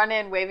saw you run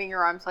in, waving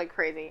your arms like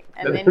crazy,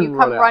 and And then then you run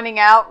come out. running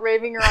out,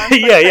 waving your arms.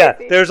 yeah, like yeah.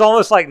 crazy. There's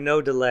almost like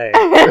no delay.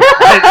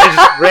 I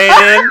just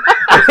ran in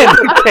and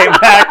then came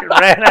back and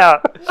ran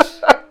out.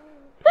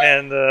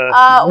 And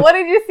What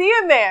did you see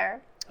in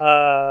there?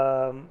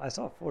 I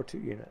saw a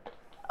 4-2 unit.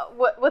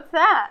 What's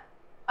that?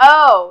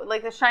 Oh,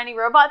 like the shiny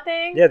robot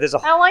thing? Yeah, there's a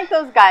I don't like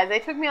those guys. They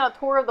took me on a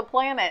tour of the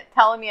planet,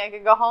 telling me I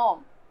could go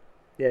home.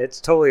 yeah.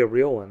 It's totally a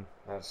real one.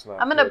 That's not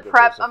I'm gonna good that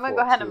prep. there's a I'm gonna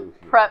go ahead and 4-2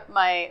 here. prep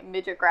my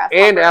midget grasshopper.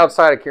 And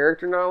outside of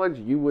character knowledge,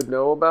 you would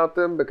know about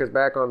them because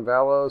back on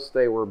Valos,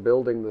 they were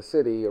building the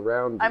city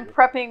around you. I'm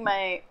prepping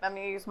my. I'm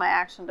gonna use my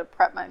action to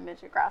prep my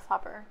midget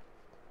grasshopper.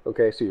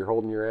 Okay, so you're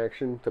holding your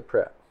action to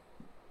prep.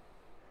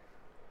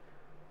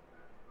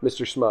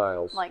 Mr.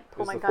 Smiles. Like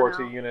pull Is my the gun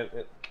 4-2 out.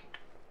 unit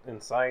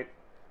in sight?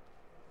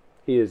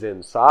 He is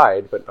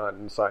inside, but not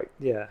in sight.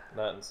 Yeah,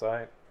 Not in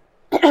sight?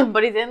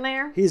 But he's in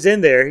there. he's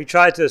in there. He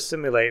tried to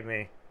assimilate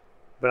me,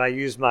 but I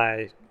used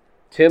my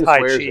Tim Tai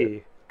swears Chi.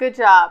 it. Good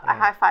job. I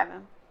high five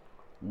him.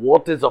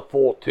 What is a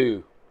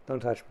 4-2? Don't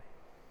touch me.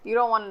 You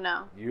don't want to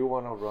know. You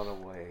want to run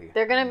away.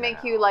 They're gonna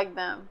make you like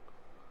them.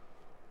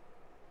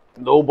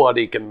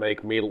 Nobody can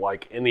make me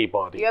like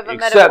anybody. You haven't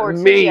met a except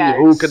 4-2 me, yet.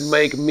 who can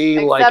make me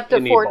like Except a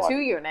anybody.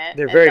 4-2 unit.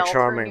 They're and very they'll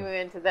charming. Turn you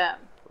into them.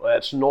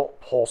 That's not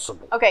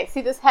possible. Okay.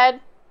 See this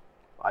head?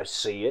 I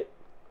see it.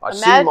 I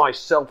see Imag-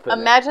 myself in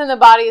it. Imagine the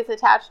body it's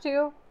attached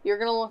to. You're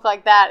gonna look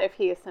like that if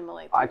he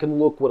assimilates. I can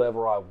look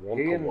whatever I want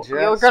He to look. injects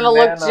You're gonna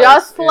look nanites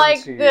just like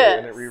into you, this.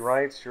 and it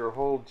rewrites your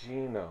whole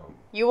genome.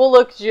 You will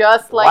look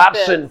just like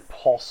That's this.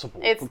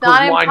 impossible. It's because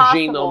not my impossible.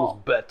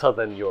 genome's better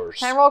than yours.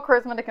 Can I roll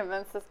charisma to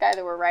convince this guy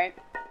that we're right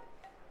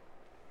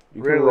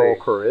You can Really? roll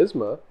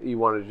charisma. You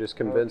want to just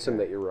convince him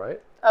Okay. that you're right?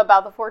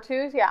 about the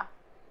 4-2s? Yeah.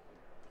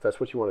 If that's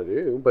what you want to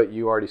do, but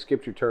you already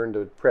skipped your turn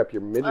to prep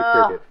your midget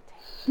Ugh.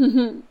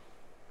 cricket.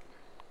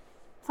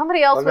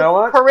 Somebody else Well, with now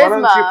what? Why don't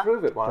you charisma.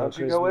 prove it? Why don't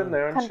you go in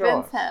there and show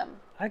Convince us? him.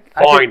 I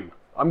Fine.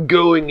 I'm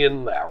going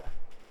in there.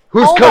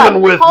 Who's Hold coming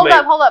up, with hold me?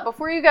 up, hold up.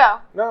 Before you go.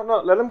 No,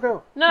 let him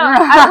go. No,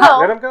 I will.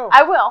 Let him go.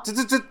 I will.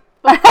 T-t-t-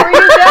 Before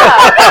you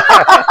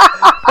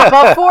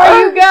go. Before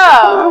you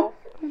go.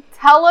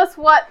 Tell us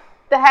what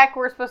the heck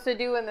we're supposed to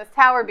do in this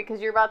tower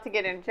because you're about to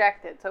get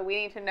injected. So we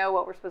need to know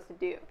what we're supposed to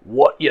do.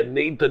 What you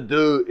need to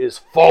do is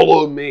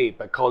follow me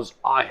because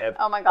I have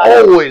Oh my God.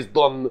 always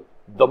done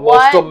the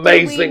What most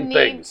amazing do we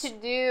things. need to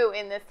do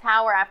in this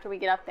tower after we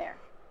get up there?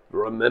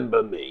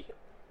 Remember me.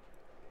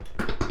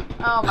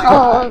 Oh my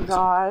God. Oh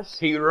gosh.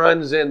 He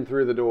runs in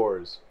through the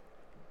doors,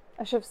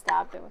 I should have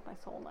stabbed him with my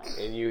soul knife.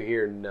 and you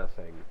hear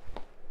nothing.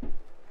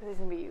 Because he's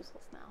going to be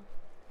useless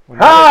now.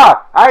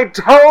 Ha! I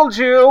told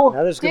you!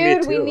 Now there's gonna be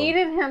Dude, two we of them.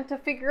 needed him to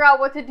figure out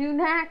what to do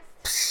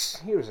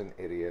next. He was an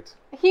idiot.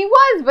 He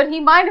was, but he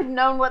might have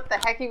known what the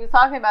heck he was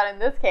talking about in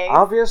this case.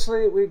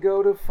 Obviously, we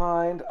go to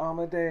find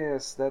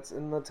Amadeus that's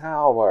in the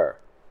tower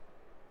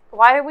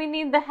Why do we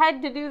need the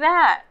head to do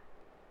that?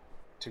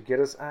 to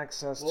get us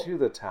access to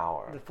the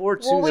tower. The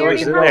 4-2s Well, we that already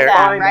was in heard there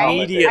that, right?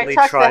 immediately I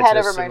chucked the tried head to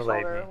over my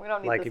assimilate shoulder. me. We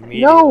don't need Like this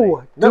immediately.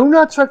 No, do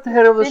not chuck the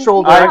head over the Then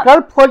shoulder. he- I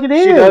gotta plug it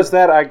in. She does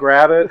that, I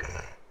grab it,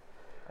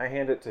 I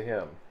hand it to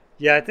him.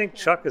 Yeah, I think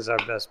Chuck is our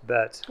best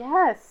bet.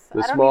 Yes. The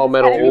I don't small need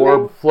this metal head anyway.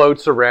 orb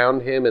floats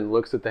around him and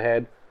looks at the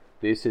head.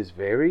 This is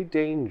very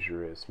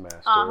dangerous,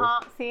 Master.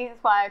 See,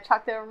 that's why I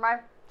chucked it over my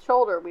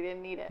shoulder. We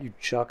didn't need it. You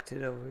chucked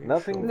it over your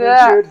Nothing shoulder.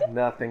 ventured,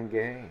 nothing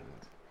gained.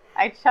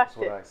 I That's chucked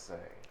what it. I say.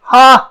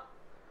 Ha!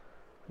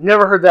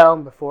 Never heard that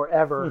one before,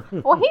 ever.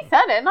 Well, he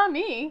said it, not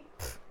me.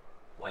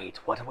 Wait,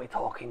 what are we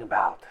talking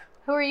about?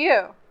 Who are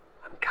you?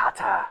 I'm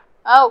Kata.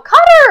 Oh,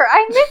 Cutter!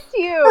 I missed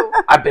you.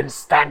 I've been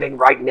standing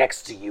right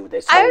next to you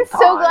this whole I'm time.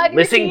 so glad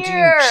you're listening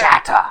here. to you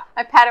chatter.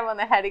 I pat him on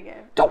the head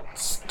again. Don't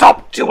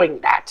stop doing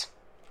that.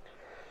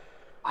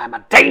 I'm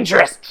a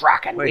dangerous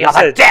Draken. Wait, We he are the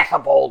said- death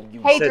of all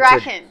you. Hey, said to-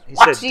 Draken. he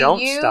said do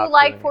don't you stop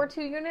like doing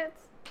 4-2 units?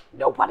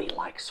 Nobody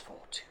likes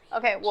 4-2.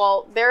 Okay,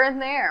 well, they're in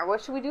there.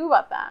 What should we do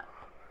about that?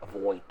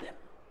 Avoid them.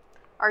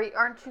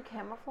 Aren't you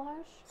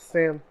camouflage?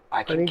 Sam,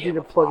 I I can need you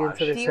to plug into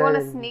camouflage. this Do you want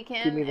head to and sneak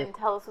give in me the- and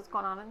tell us what's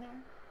going on in there?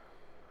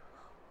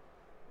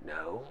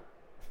 No.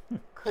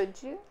 Could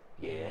you?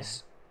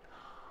 Yes.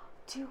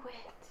 Do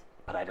it.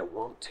 But I don't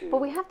want to. But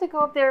we have to go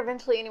up there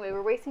eventually anyway.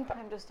 We're wasting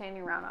time just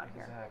standing around out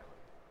here. Exactly.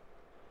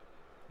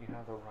 You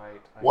have the right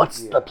idea.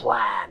 What's the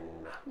plan?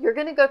 You're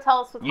going to go tell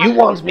us what's You happening.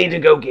 want me to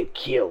go get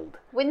killed.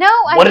 Well, no,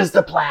 What is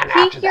the plan peek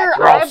after that? your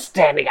You're all eye-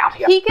 standing out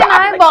here. Peek an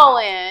babbling eyeball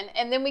on. in,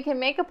 and then we can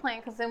make a plan,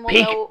 because then we'll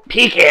know.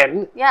 Peek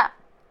in. Yeah.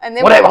 And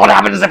then What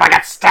happens if I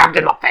got stabbed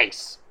in the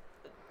face?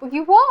 Well,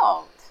 you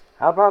won't.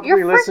 How about You're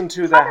we listen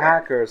to the Cutter.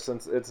 hacker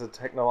since it's a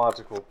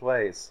technological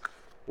place?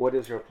 What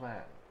is your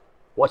plan?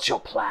 What's your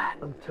plan?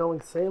 I'm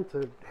telling Sam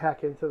to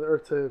hack into or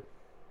to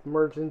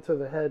merge into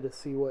the head to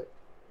see what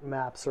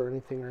maps or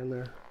anything are in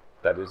there.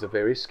 That is a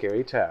very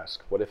scary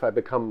task. What if I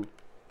become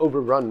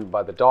overrun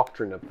by the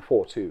doctrine of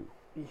 4-2?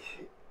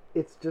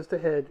 It's just a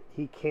head.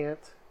 He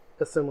can't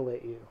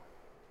assimilate you.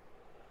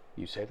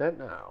 You say that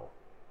now.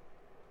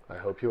 I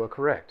hope you are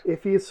correct.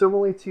 If he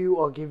assimilates you,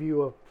 I'll give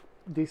you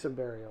a decent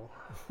burial.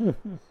 We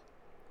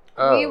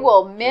Oh,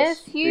 will miss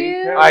Just be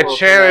you. careful I to not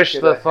cherish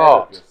get the ahead of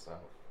thought. yourself.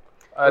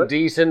 A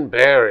decent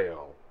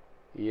burial.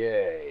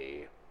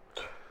 Yay.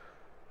 Sam,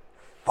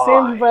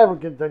 have Fine. I ever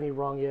done you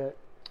wrong yet?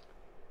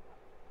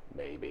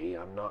 Maybe,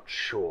 I'm not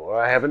sure.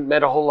 I haven't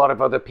met a whole lot of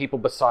other people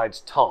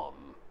besides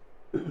Tom.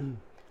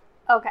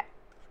 Okay.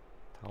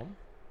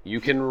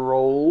 You can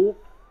roll.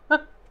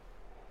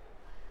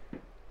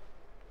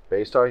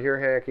 Based on your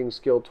hacking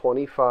skill,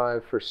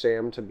 25 for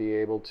Sam to be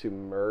able to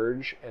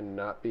merge and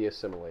not be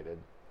assimilated.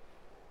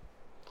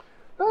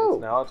 Oh,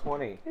 It's now a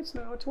 20. it's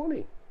now a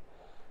 20.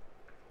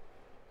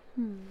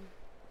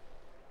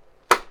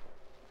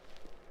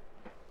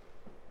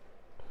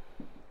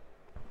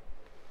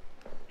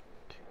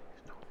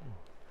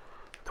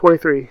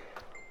 23.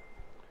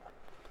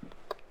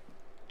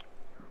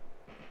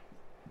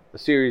 A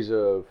series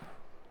of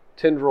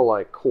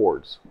tendril-like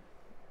cords,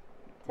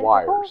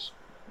 wires,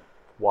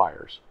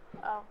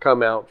 Oh.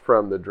 come out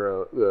from the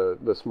drone,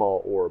 the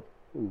small orb,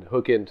 and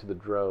hook into the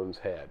drone's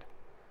head.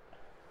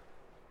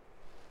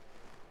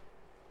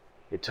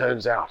 It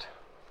turns out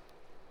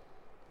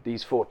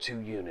these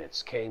 4-2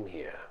 units came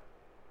here,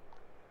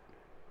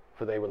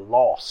 for they were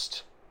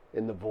lost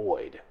in the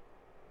void.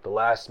 The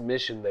last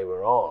mission they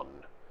were on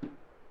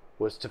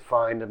was to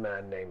find a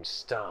man named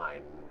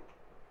Stein.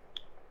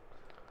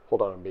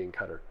 Hold on, I'm being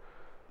Cutter.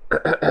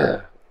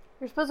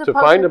 You're supposed to To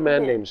poke find your a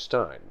man head in. named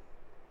Stein.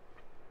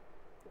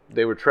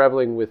 They were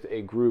traveling with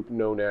a group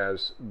known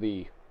as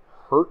the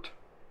Hurt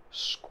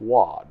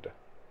Squad,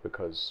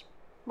 because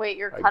Wait,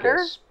 you're I Cutter?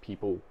 guess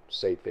people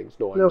say things.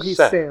 No, No, I'm he's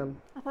Sam.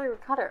 Sam. I thought you were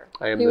Cutter.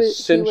 I am He the was-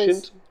 he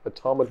sentient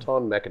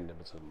automaton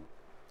mechanism.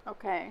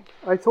 Okay.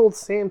 I told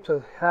Sam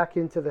to hack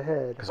into the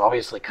head. Because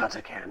obviously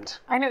Kata can't.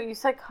 I know, you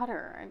said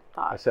Cutter, I I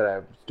thought. said I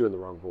was doing the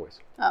wrong voice.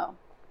 Oh.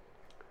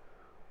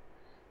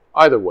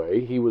 Either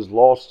way, he was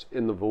lost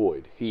in the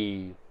void.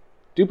 He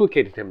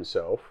duplicated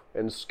himself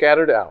and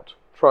scattered out,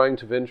 trying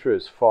to venture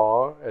as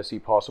far as he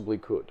possibly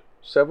could.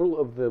 Several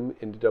of them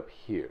ended up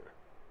here,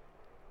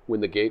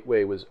 when the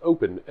gateway was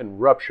opened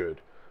and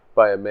ruptured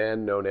by a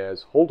man known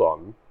as, hold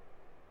on,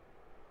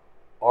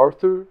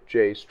 Arthur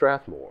J.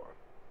 Strathmore.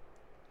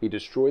 He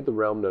destroyed the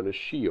realm known as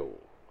Sheol,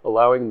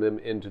 allowing them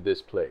into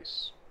this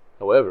place.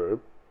 However,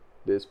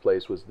 this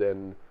place was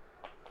then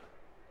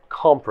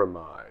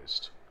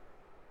compromised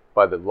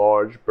by the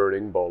large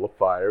burning ball of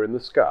fire in the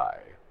sky.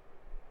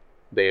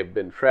 They have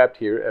been trapped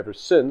here ever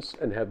since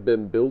and have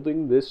been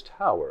building this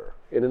tower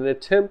in an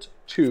attempt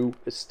to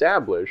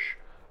establish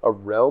a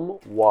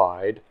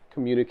realm-wide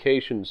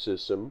communication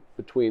system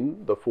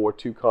between the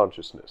 4-2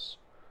 consciousness,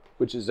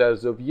 which is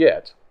as of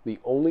yet the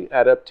only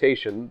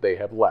adaptation they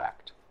have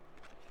lacked.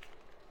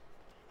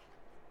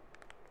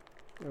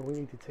 And we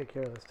need to take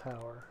care of this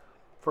tower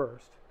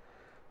first.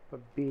 But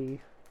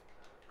B,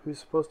 who's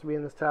supposed to be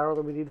in this tower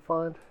that we need to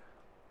find?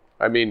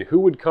 I mean, who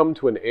would come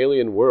to an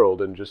alien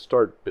world and just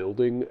start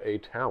building a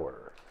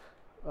tower?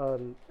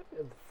 The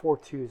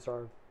 4-2s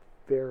are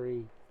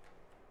very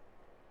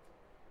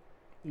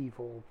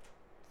evil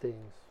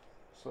things.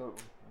 So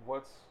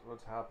what's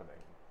happening?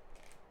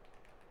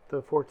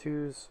 The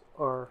 4-2s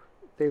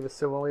they've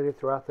assimilated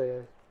throughout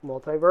the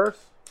multiverse,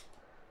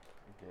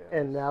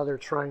 And now they're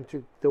trying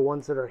to, the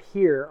ones that are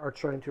here are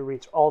trying to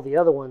reach all the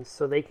other ones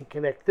so they can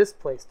connect this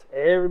place to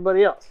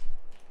everybody else.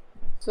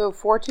 So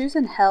 4-2's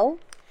in hell?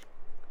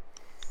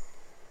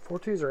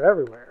 4-2s are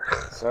everywhere.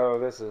 So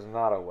this is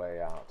not a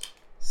way out.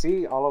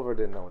 See, Oliver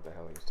didn't know what the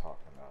hell he was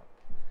talking about.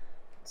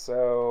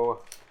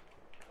 So,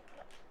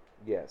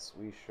 yes,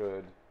 we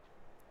should.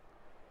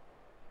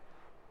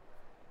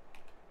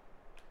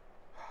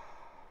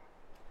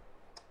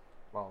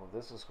 Well,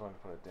 this is going to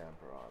put a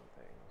damper on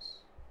things.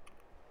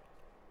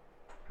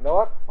 You know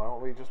what? Why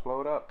don't we just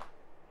blow it up?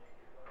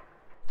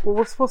 Well,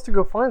 we're supposed to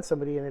go find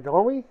somebody in it,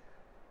 aren't we?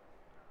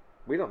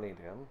 We don't need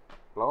him.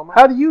 Blow him up.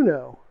 How do you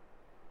know?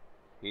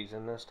 He's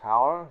in this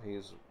tower.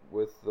 He's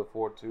with the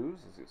 4-2s.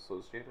 Is he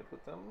associated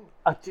with them?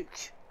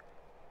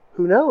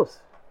 Who knows?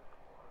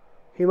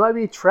 He might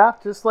be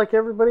trapped just like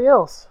everybody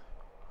else.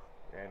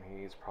 And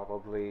he's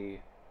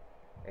probably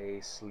a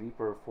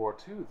sleeper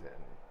 4-2 then.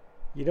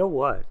 You know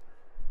what?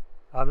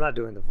 I'm not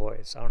doing the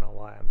voice. I don't know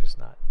why. I'm just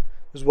not.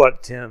 This is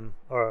what Tim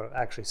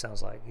actually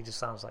sounds like. He just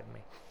sounds like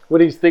me.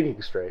 When he's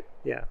thinking straight.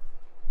 Yeah.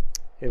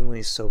 Even when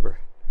he's sober.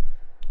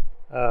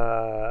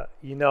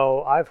 You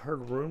know, I've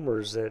heard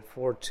rumors that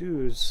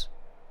 4-2s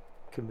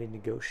can be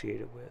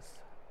negotiated with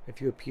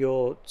if you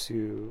appeal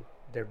to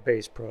their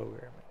base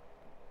programming.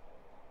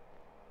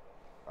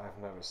 I've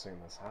never seen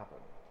this happen.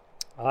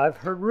 I've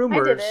heard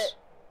rumors. I did it.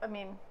 I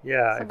mean,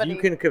 Yeah, if somebody you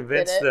can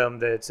convince did it them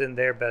that it's in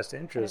their best in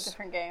a interest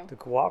different game. to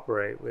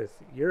cooperate with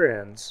your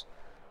ends,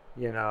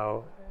 you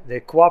know, they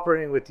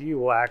cooperating with you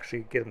will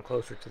actually get them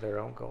closer to their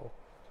own goal.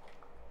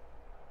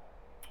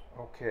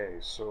 Okay,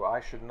 so I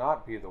should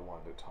not be the one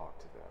to talk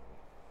to them.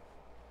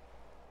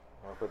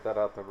 I'll put that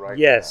out there right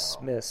Yes,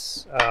 now.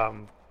 Miss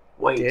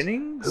Wait,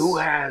 Dennings? who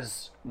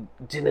has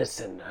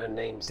Dennison? Her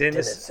name's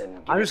Dennison.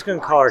 Give I'm it just going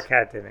to call her right.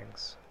 Kat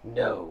Dennings.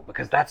 No,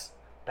 because that's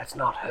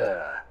not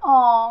her.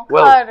 Oh,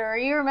 Well, Cutter,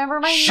 you remember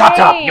my name. Shut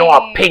up!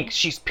 You're pink.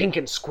 She's pink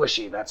and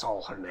squishy. That's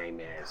all her name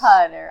is.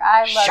 Cutter,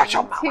 I love Shut you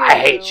your mouth. too. I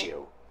hate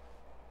you.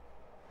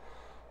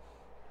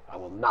 I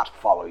will not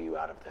follow you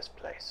out of this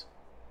place.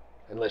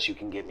 Unless you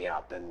can get me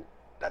out, then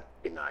that'd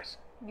be nice.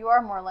 You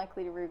are more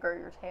likely to regret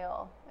your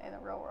tail in the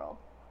real world.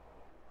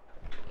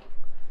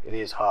 It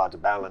is hard to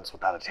balance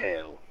without a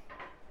tail.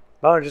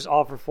 Why don't just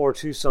offer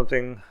 4-2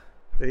 something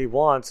that he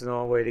wants, and the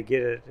only way to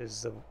get it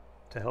is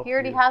to help He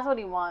already you. has what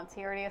he wants.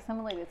 He already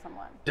assimilated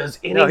someone. Does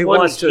No, he anyone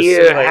wants to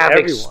here assimilate have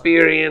everyone.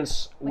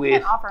 experience We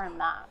with... can't offer him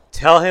that.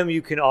 Tell him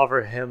you can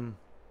offer him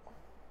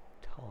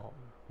Tom.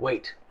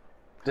 Wait.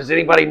 Does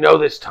anybody know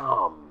this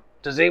Tom?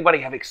 Does anybody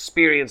have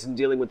experience in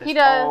dealing with this He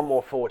does. Tom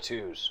or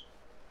 4-2s?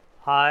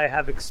 I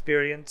have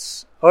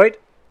experience. Oh, wait,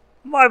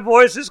 my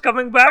voice is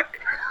coming back.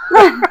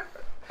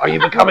 Are you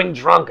becoming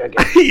drunk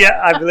again? Yeah,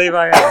 I believe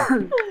I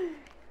am.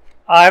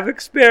 I have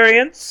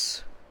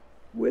experience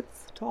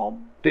with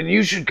Tom. Then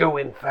you should go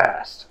in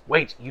first.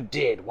 Wait, you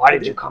did. Why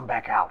did you come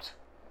back out?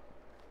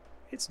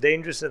 It's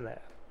dangerous in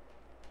there.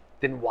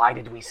 Then why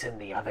did we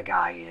send the other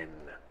guy in?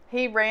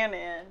 He ran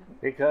in.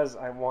 Because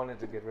I wanted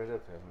to get rid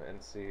of him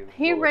and see.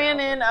 He what would ran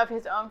happen. in of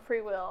his own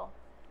free will.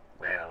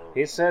 Well,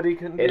 He said he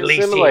couldn't be at least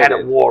he assimilated. had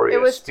a warrior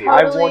It was spirit.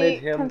 I totally wanted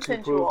him to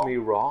consensual. prove me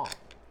wrong.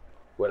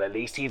 Well, at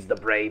least he's the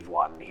brave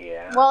one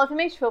here. Well, if it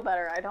makes you feel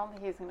better, I don't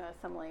think he's going to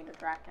assimilate a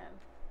Draken.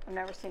 I've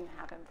never seen it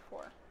happen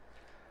before.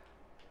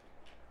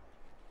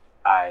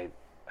 I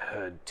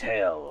heard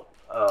tale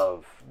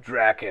of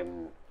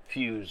Draken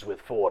fused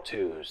with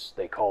 4-2s.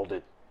 They called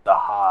it the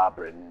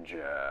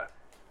Harbinger.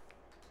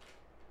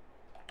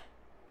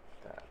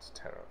 That's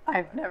terrible.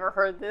 I've never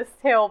heard this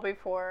tale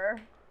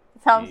before.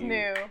 It sounds You-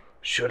 new.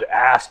 Should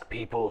ask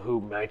people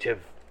who might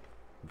have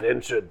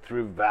ventured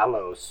through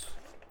Valos,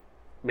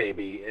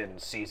 maybe in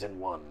season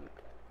 1.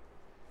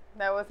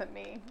 That wasn't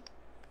me.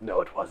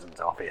 No, it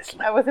wasn't, obviously.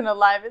 I wasn't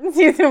alive in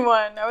season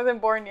 1. I wasn't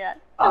born yet.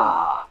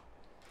 Ah,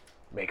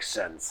 makes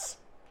sense.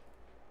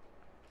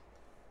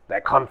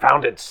 That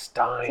confounded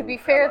Stein. To be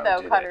fair, fellow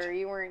though, did Cutter, it.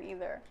 you weren't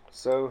either.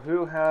 So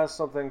who has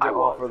something to I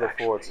was, offer the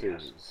actually, 4-2s?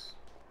 yes.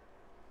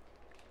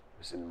 It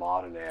was in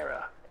modern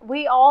era.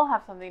 We all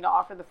have something to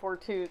offer the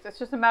 4-2s. It's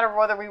just a matter of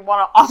whether we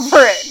want to offer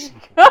it.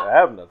 I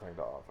have nothing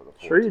to offer the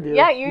 4-2s. Sure you do.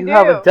 Yeah, you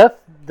have a do.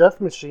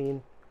 death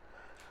machine.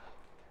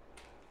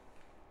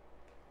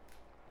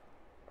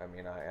 I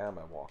mean, I am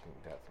a walking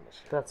death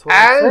machine. That's what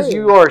I'm As saying.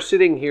 you are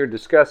sitting here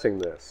discussing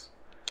this,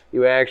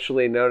 you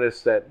actually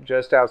notice that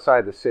just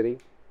outside the city,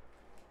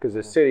 because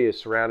the city is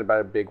surrounded by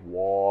a big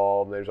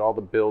wall, and there's all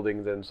the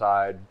buildings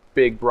inside,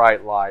 big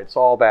bright lights,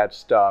 all that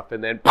stuff,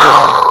 and then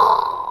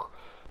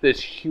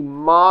this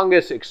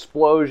humongous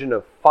explosion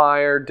of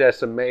fire,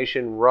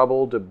 decimation,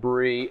 rubble,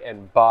 debris,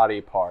 and body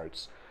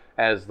parts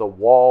as the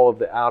wall of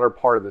the outer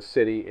part of the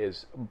city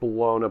is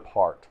blown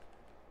apart.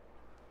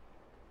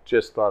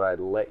 Just thought I'd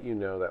let you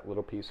know that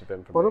little piece of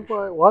information.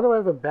 Why do I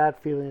have a bad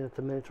feeling that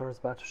the Minotaur is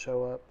about to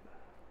show up?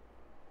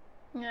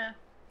 Yeah.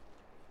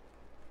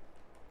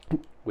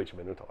 Which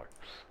Minotaur?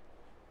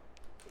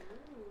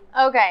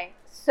 Okay,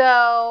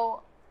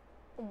 so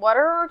what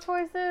are our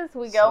choices?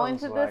 We go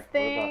Sounds into like this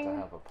we're about thing. to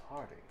have a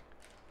party.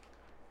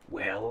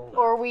 Well,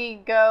 Or we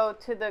go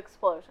to the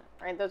explosion,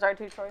 right? Those are our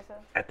two choices.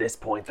 at this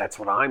point, that's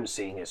what I'm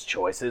seeing as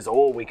choices.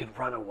 Or we could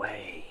run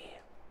away.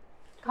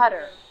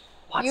 Cutter,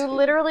 What's you it?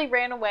 literally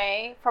ran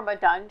away from a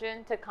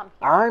dungeon to come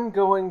here. I'm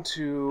going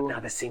to Now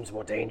this seems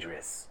more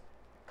dangerous.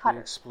 the Cutter,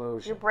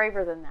 explosion. you're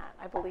braver than that.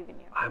 I believe in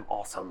you. I'm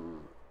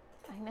awesome.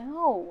 I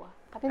know.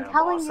 I've been I'm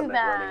telling awesome you at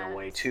that. running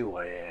away too.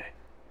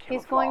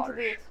 He's going to the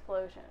camouflage.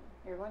 explosion.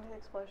 You're going to the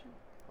explosion?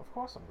 Of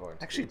course I'm going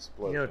to Actually, the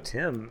explosion. you know,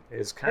 Tim is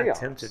It's kind of chaos.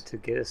 tempted to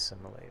get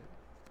assimilated.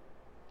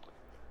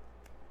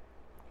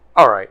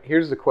 All right,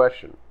 here's the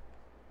question.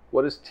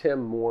 What is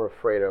Tim more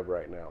afraid of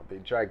right now? The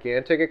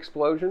gigantic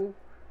explosion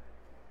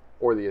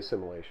or the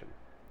assimilation?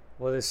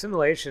 Well, the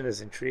assimilation is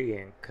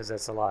intriguing because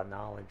that's a lot of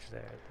knowledge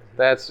there.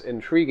 That's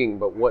intriguing,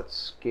 but what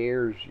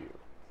scares you?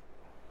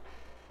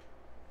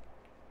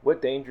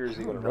 What danger is I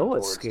he going don't to know run what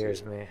towards?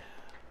 scares to? me.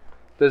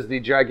 Does the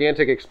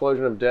gigantic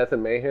explosion of death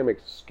and mayhem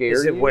scare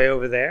Is it you? way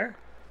over there?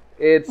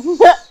 It's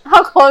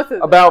How close is it?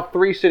 about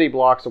 3 city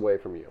blocks away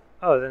from you.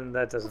 Oh, then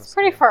that doesn't. It's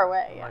pretty scare far me.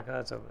 away, I'm yeah. like, oh,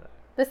 that's over there.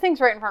 This thing's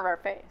right in front of our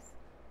face.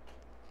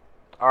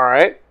 All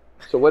right.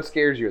 So what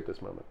scares you at this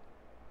moment?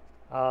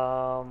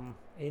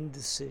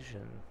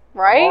 Indecision.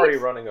 Right? I'm already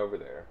running over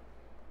there.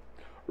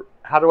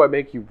 How do I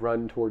make you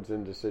run towards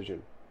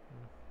indecision?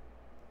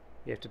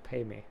 You have to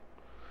pay me.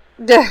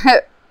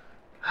 That's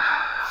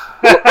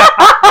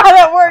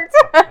That worked.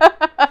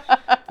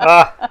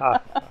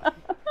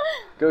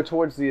 Go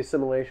towards the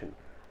assimilation.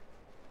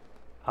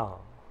 Oh.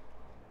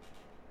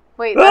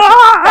 Wait,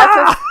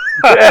 that's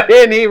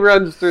And he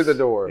runs through the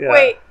door. Yeah.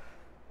 wait.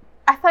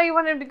 I thought you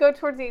wanted him to go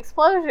towards the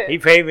explosion. He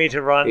paid me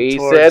to run. He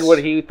towards... said what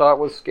he thought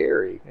was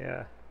scary.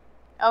 Yeah.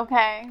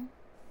 Okay.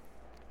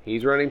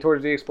 He's running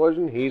towards the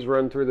explosion. He's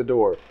run through the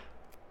door.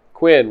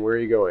 Quinn, where are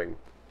you going?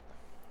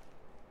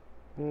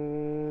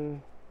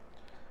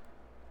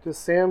 Does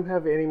Sam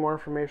have any more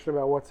information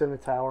about what's in the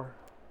tower?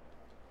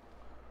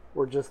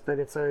 Or just that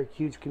it's a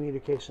huge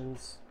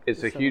communications? It's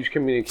a system? huge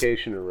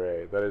communication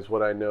array. That is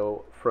what I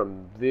know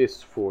from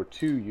this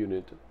 4-2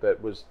 unit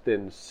that was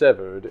then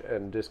severed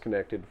and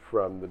disconnected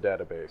from the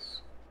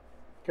database.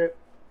 Okay.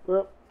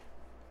 Well,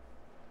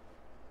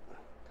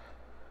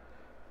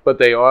 But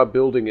they are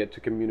building it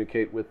to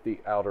communicate with the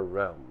outer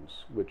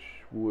realms, which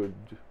would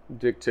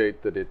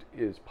dictate that it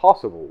is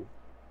possible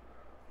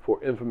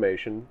for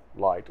information,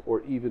 light,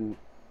 or even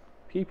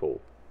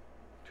people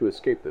to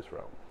escape this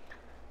realm.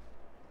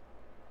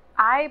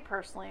 I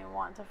personally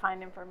want to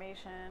find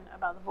information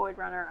about the Void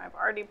Runner. I've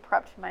already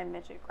prepped my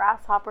midget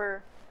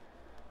grasshopper.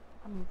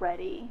 I'm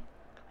ready.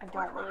 I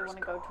don't really want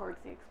to go towards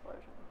the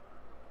explosion.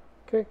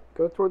 okay.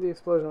 Go toward the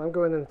explosion. I'm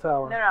going in the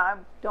tower. No, I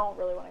don't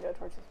really want to go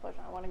towards the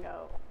explosion. I want to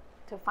go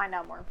to find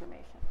out more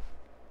information.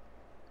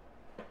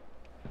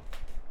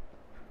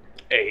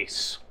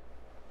 Ace.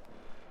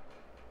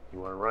 You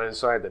want to run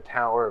inside the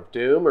Tower of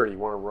Doom, or do you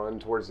want to run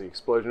towards the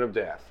explosion of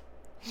death?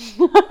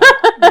 not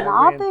the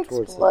ran towards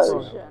the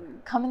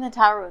explosion. Come in the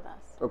tower with us.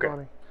 Okay.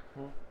 Funny.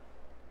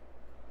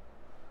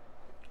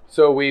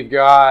 So we've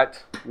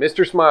got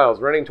Mr. Smiles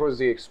running towards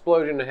the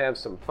explosion to have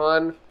some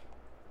fun,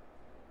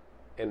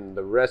 and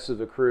the rest of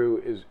the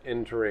crew is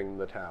entering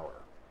the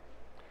tower.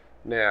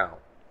 Now,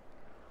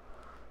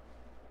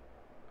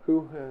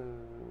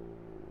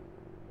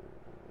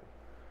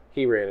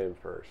 he ran in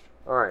first.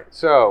 All right.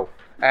 So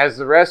as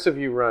the rest of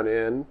you run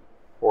in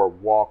or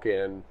walk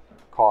in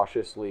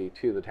cautiously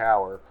to the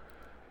tower,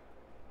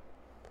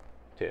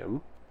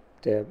 Tim.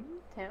 Deb.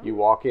 Tim? You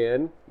walk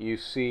in, you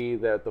see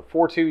that the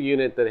 4-2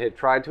 unit that had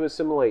tried to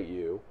assimilate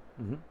you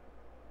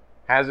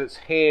has its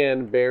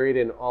hand buried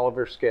in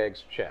Oliver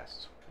Skegg's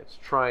chest. It's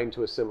trying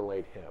to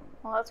assimilate him.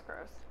 Well, that's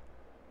gross.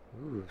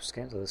 Ooh,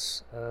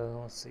 scandalous.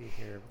 Let's see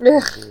here.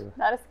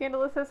 Not as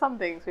scandalous as some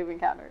things we've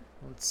encountered.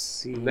 Let's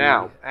see.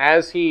 Now,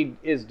 as he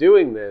is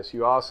doing this,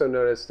 you also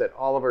notice that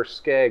Oliver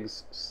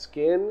Skegg's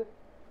skin,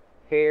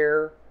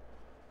 hair,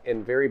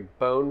 and very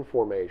bone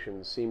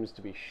formation seems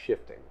to be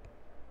shifting.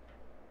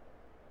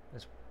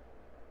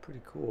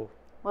 Pretty cool.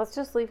 Let's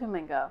just leave him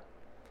and go.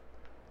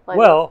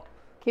 Well,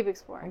 keep I'm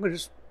exploring. going to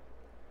just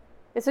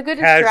It's a good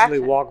casually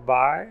distraction. walk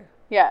by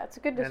Yeah, it's a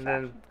good and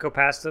distraction. then go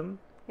past them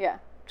Yeah,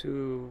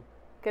 to...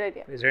 good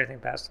idea. Is there anything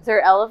past Is them? there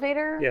an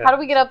elevator? Yeah. How do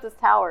we get up this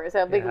tower? Is it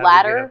a big Yeah,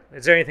 how do we get ladder? up?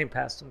 Is there anything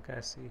past them? Can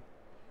I see?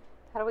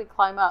 How do we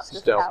climb up this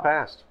Stealth tower?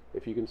 past.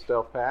 If you can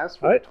stealth pass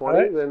with Alright, a 20,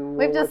 alright. then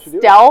We we'll have let to you do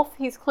it. stealth.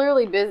 He's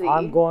clearly busy.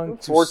 I'm going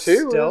to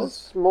 4-2 stealth.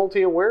 is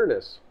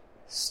multi-awareness.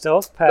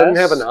 Stealth past. Doesn't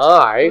have an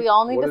eye. Do we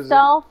all need What to is it?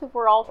 stealth if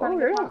we're all trying Oh,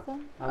 to get yeah. past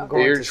him? I'm Okay.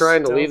 going You're to trying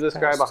to stealth leave this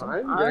guy past them.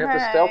 behind? You're going to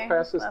have to stealth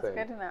past this That's thing.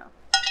 good to know.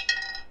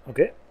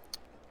 Okay.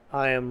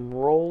 I am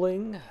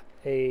rolling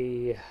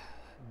a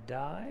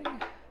die.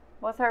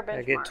 What's our benchmark?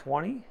 I get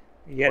 20.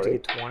 You have to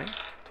get 20.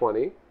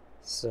 20.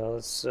 So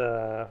let's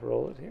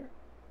roll it here.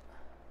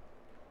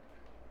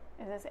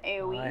 Is this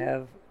AoE? I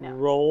have No.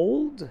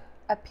 rolled.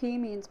 A P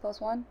means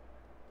 +1.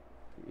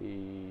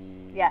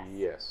 Yes.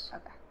 Yes.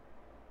 Okay.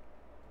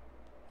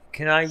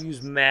 Can I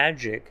use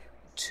magic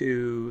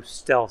to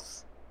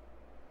stealth?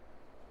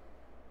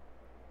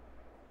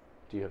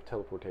 Do you have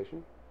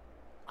teleportation?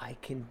 I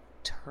can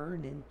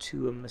turn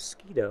into a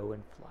mosquito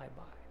and fly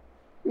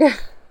by.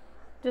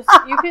 Just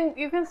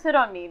you can sit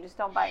on me, just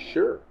don't bite me.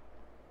 Sure.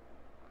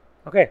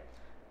 Okay,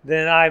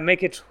 then I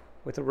make it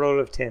with a roll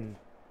of 10.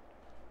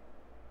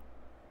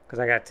 Because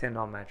I got 10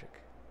 on magic.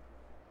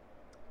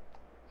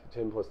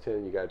 10 plus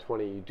 10, you got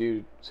 20. You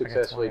do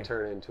successfully 20.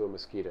 turn into a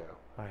mosquito.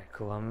 All right,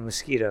 cool. I'm a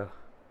mosquito.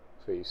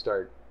 So you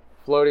start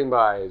floating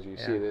by as you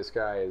see Yeah. this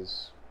guy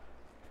is...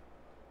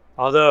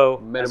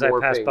 Although, as I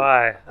pass Metamorphing.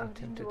 by, I'm did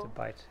you tempted to roll?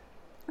 bite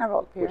I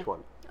rolled here. Which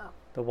one?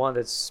 the one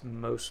that's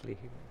mostly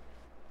human.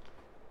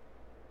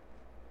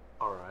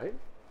 All right.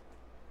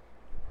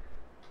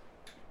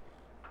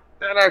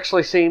 That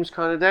actually seems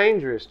kind of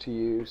dangerous to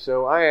you,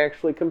 so I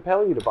actually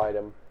compel you to bite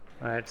him.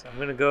 All right, so I'm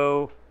gonna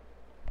go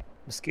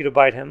mosquito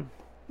bite him.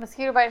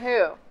 Mosquito bite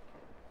who?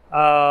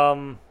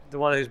 The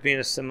one who's being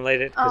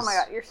assimilated. Oh my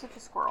god, you're such a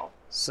squirrel.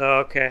 So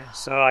okay,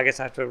 so I guess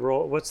I have to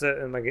roll. What's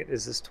the?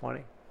 Is this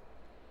 20?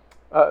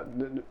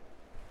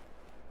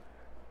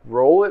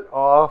 Roll it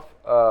off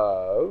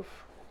of...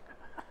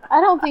 I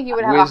don't think you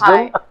would have Wisdom? a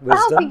high. I don't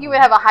Wisdom? think you would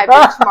have a high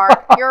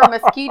benchmark. You're a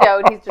mosquito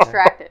and he's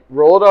distracted.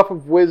 Roll it off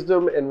of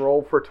wisdom and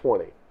roll for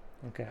 20.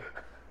 Okay.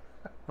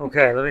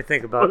 Okay, let me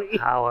think about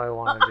how I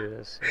want to do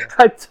this. Yeah.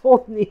 I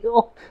told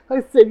Neil,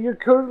 I said, you're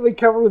currently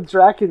covered with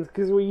dragons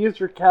because we used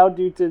your cow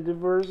due to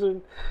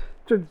diversion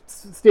to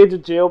stage a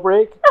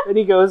jailbreak. And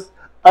he goes,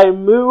 I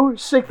moo,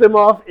 shake them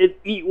off, and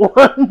eat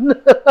one.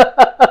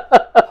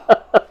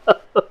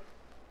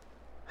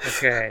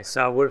 Okay,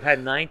 so I would have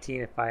had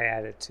 19 if I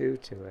added 2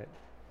 to it.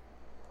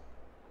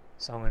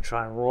 So I'm going to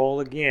try and roll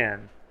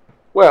again.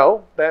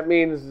 Well, that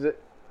means that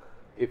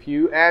if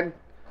you add...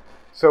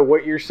 So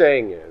what you're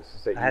saying is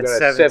that you I had got a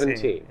 17.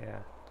 17, Yeah.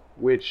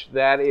 which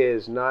that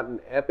is not an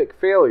epic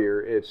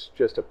failure, it's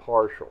just a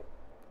partial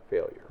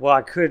failure. Well,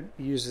 I could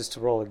use this to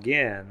roll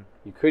again.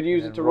 You could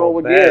use And it to roll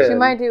roll better. again. You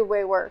might do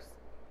way worse.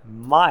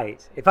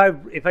 Might. If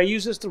I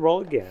use this to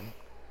roll again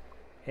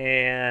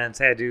and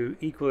say I do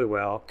equally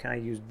well, can I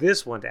use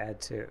this one to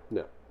add 2?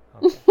 No.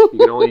 Okay. You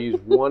can only use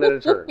one at a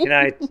turn. Can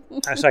I?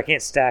 So I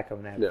can't stack them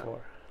and add No. 4. All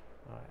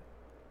right.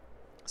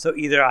 So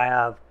either I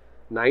have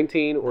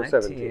 19 or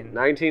 19. 17.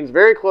 19 is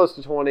very close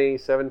to 20.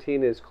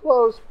 17 is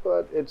close,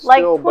 but it's Like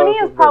still 20 both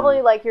is of them.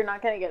 probably like you're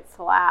not gonna get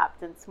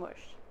slapped and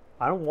smushed.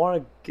 I don't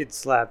want to get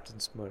slapped and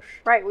smushed.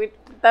 Right,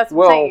 that's what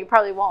Well- I'm saying, you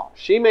probably won't.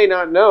 She may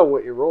not know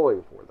what you're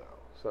rolling for, though.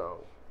 So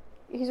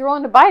He's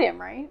rolling to bite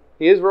him, right?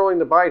 he is rolling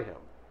to bite him.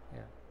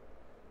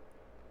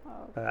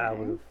 But I Okay.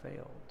 would have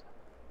failed.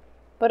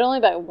 But only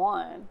by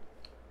 1.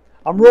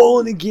 I'm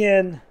rolling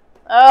again.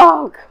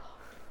 Oh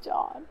god,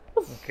 John.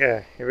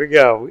 Okay, here we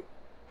go.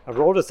 I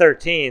rolled a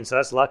 13, so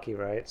that's lucky,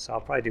 right? So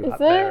I'll probably do Is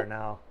better it?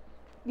 now.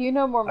 You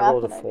know more I math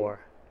rolled a than I do. 4.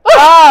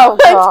 Oh,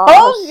 I gosh.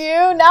 told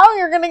you. Now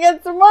you're gonna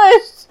get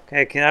smushed.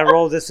 Okay, can I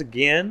roll this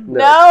again?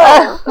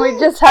 No. We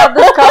just had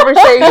this So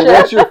conversation.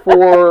 what's your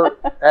 4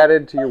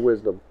 added to your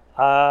wisdom?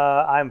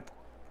 I'm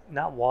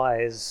not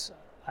wise.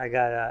 I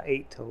got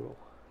 8 total.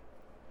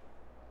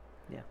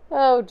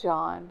 Oh,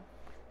 John.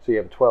 So you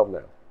have 12 now.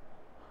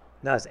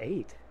 No, it's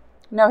 8.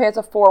 No, he has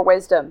a 4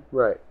 wisdom.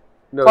 Right.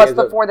 No, Plus he has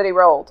the a, 4 that he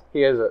rolled.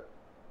 He has a...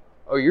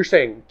 Oh, you're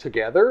saying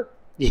together?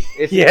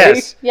 It's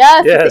Yes. Yes.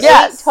 Yes. It's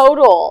Yes. 8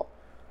 total.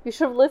 You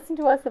should have listened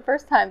to us the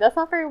first time. That's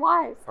not very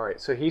wise. All right,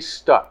 so he's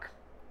stuck,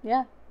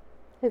 Yeah.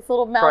 His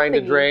little mouth trying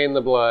to thingy. drain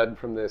the blood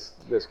from this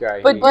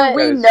guy. But He do got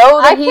we his-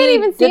 know that I he can't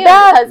even see did him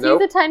that? because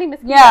Nope. he's a tiny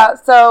mosquito. Yeah,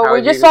 so How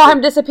we did just you saw even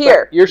him see-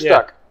 disappear. You're Yeah.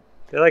 stuck.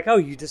 They're like, oh,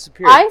 you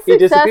disappeared. I He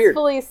disappeared.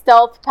 successfully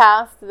stealthed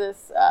past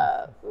this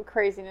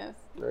craziness.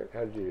 All right,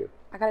 how did you do?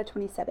 I got a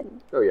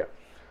 27. Oh, yeah.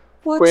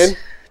 What? Quinn?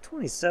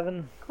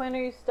 27. Quinn,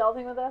 are you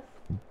stealthing with us?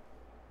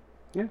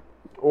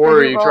 Or How are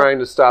do you you roll? trying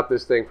to stop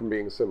this thing from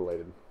being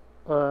assimilated?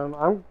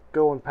 I'm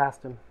going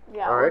past him.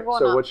 Yeah, All we're right, going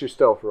so up. what's your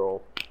stealth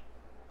roll?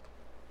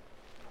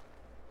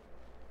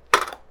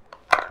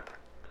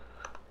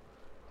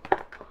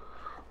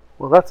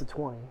 Well, that's a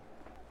 20.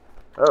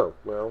 Oh,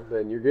 well,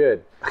 then you're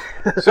good.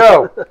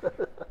 So,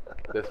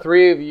 the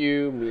three of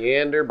you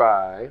meander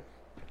by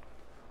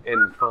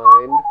and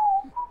find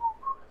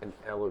an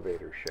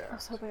elevator I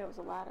was shaft. hoping it was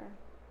a ladder.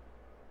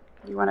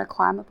 You want to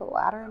climb up a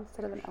ladder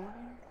instead of an elevator?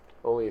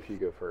 Only if you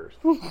go first.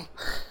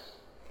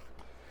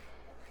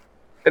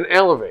 An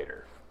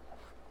elevator.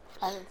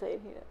 I didn't say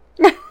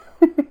it.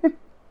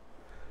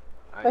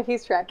 But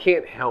he's tracking.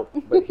 Can't help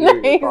but hear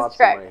your He's thoughts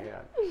in my tracking.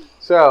 head.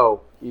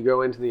 So, you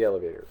go into the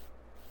elevator.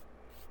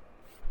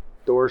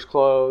 Doors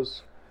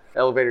close.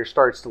 Elevator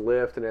starts to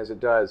lift, and as it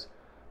does,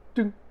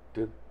 doom,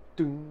 doom,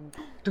 doom,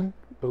 doom,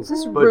 boom,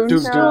 this boom, Rune doom,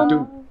 Stone?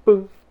 doom,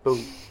 boom,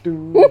 boom,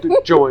 doom, doom,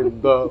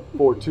 join the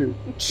 4-2.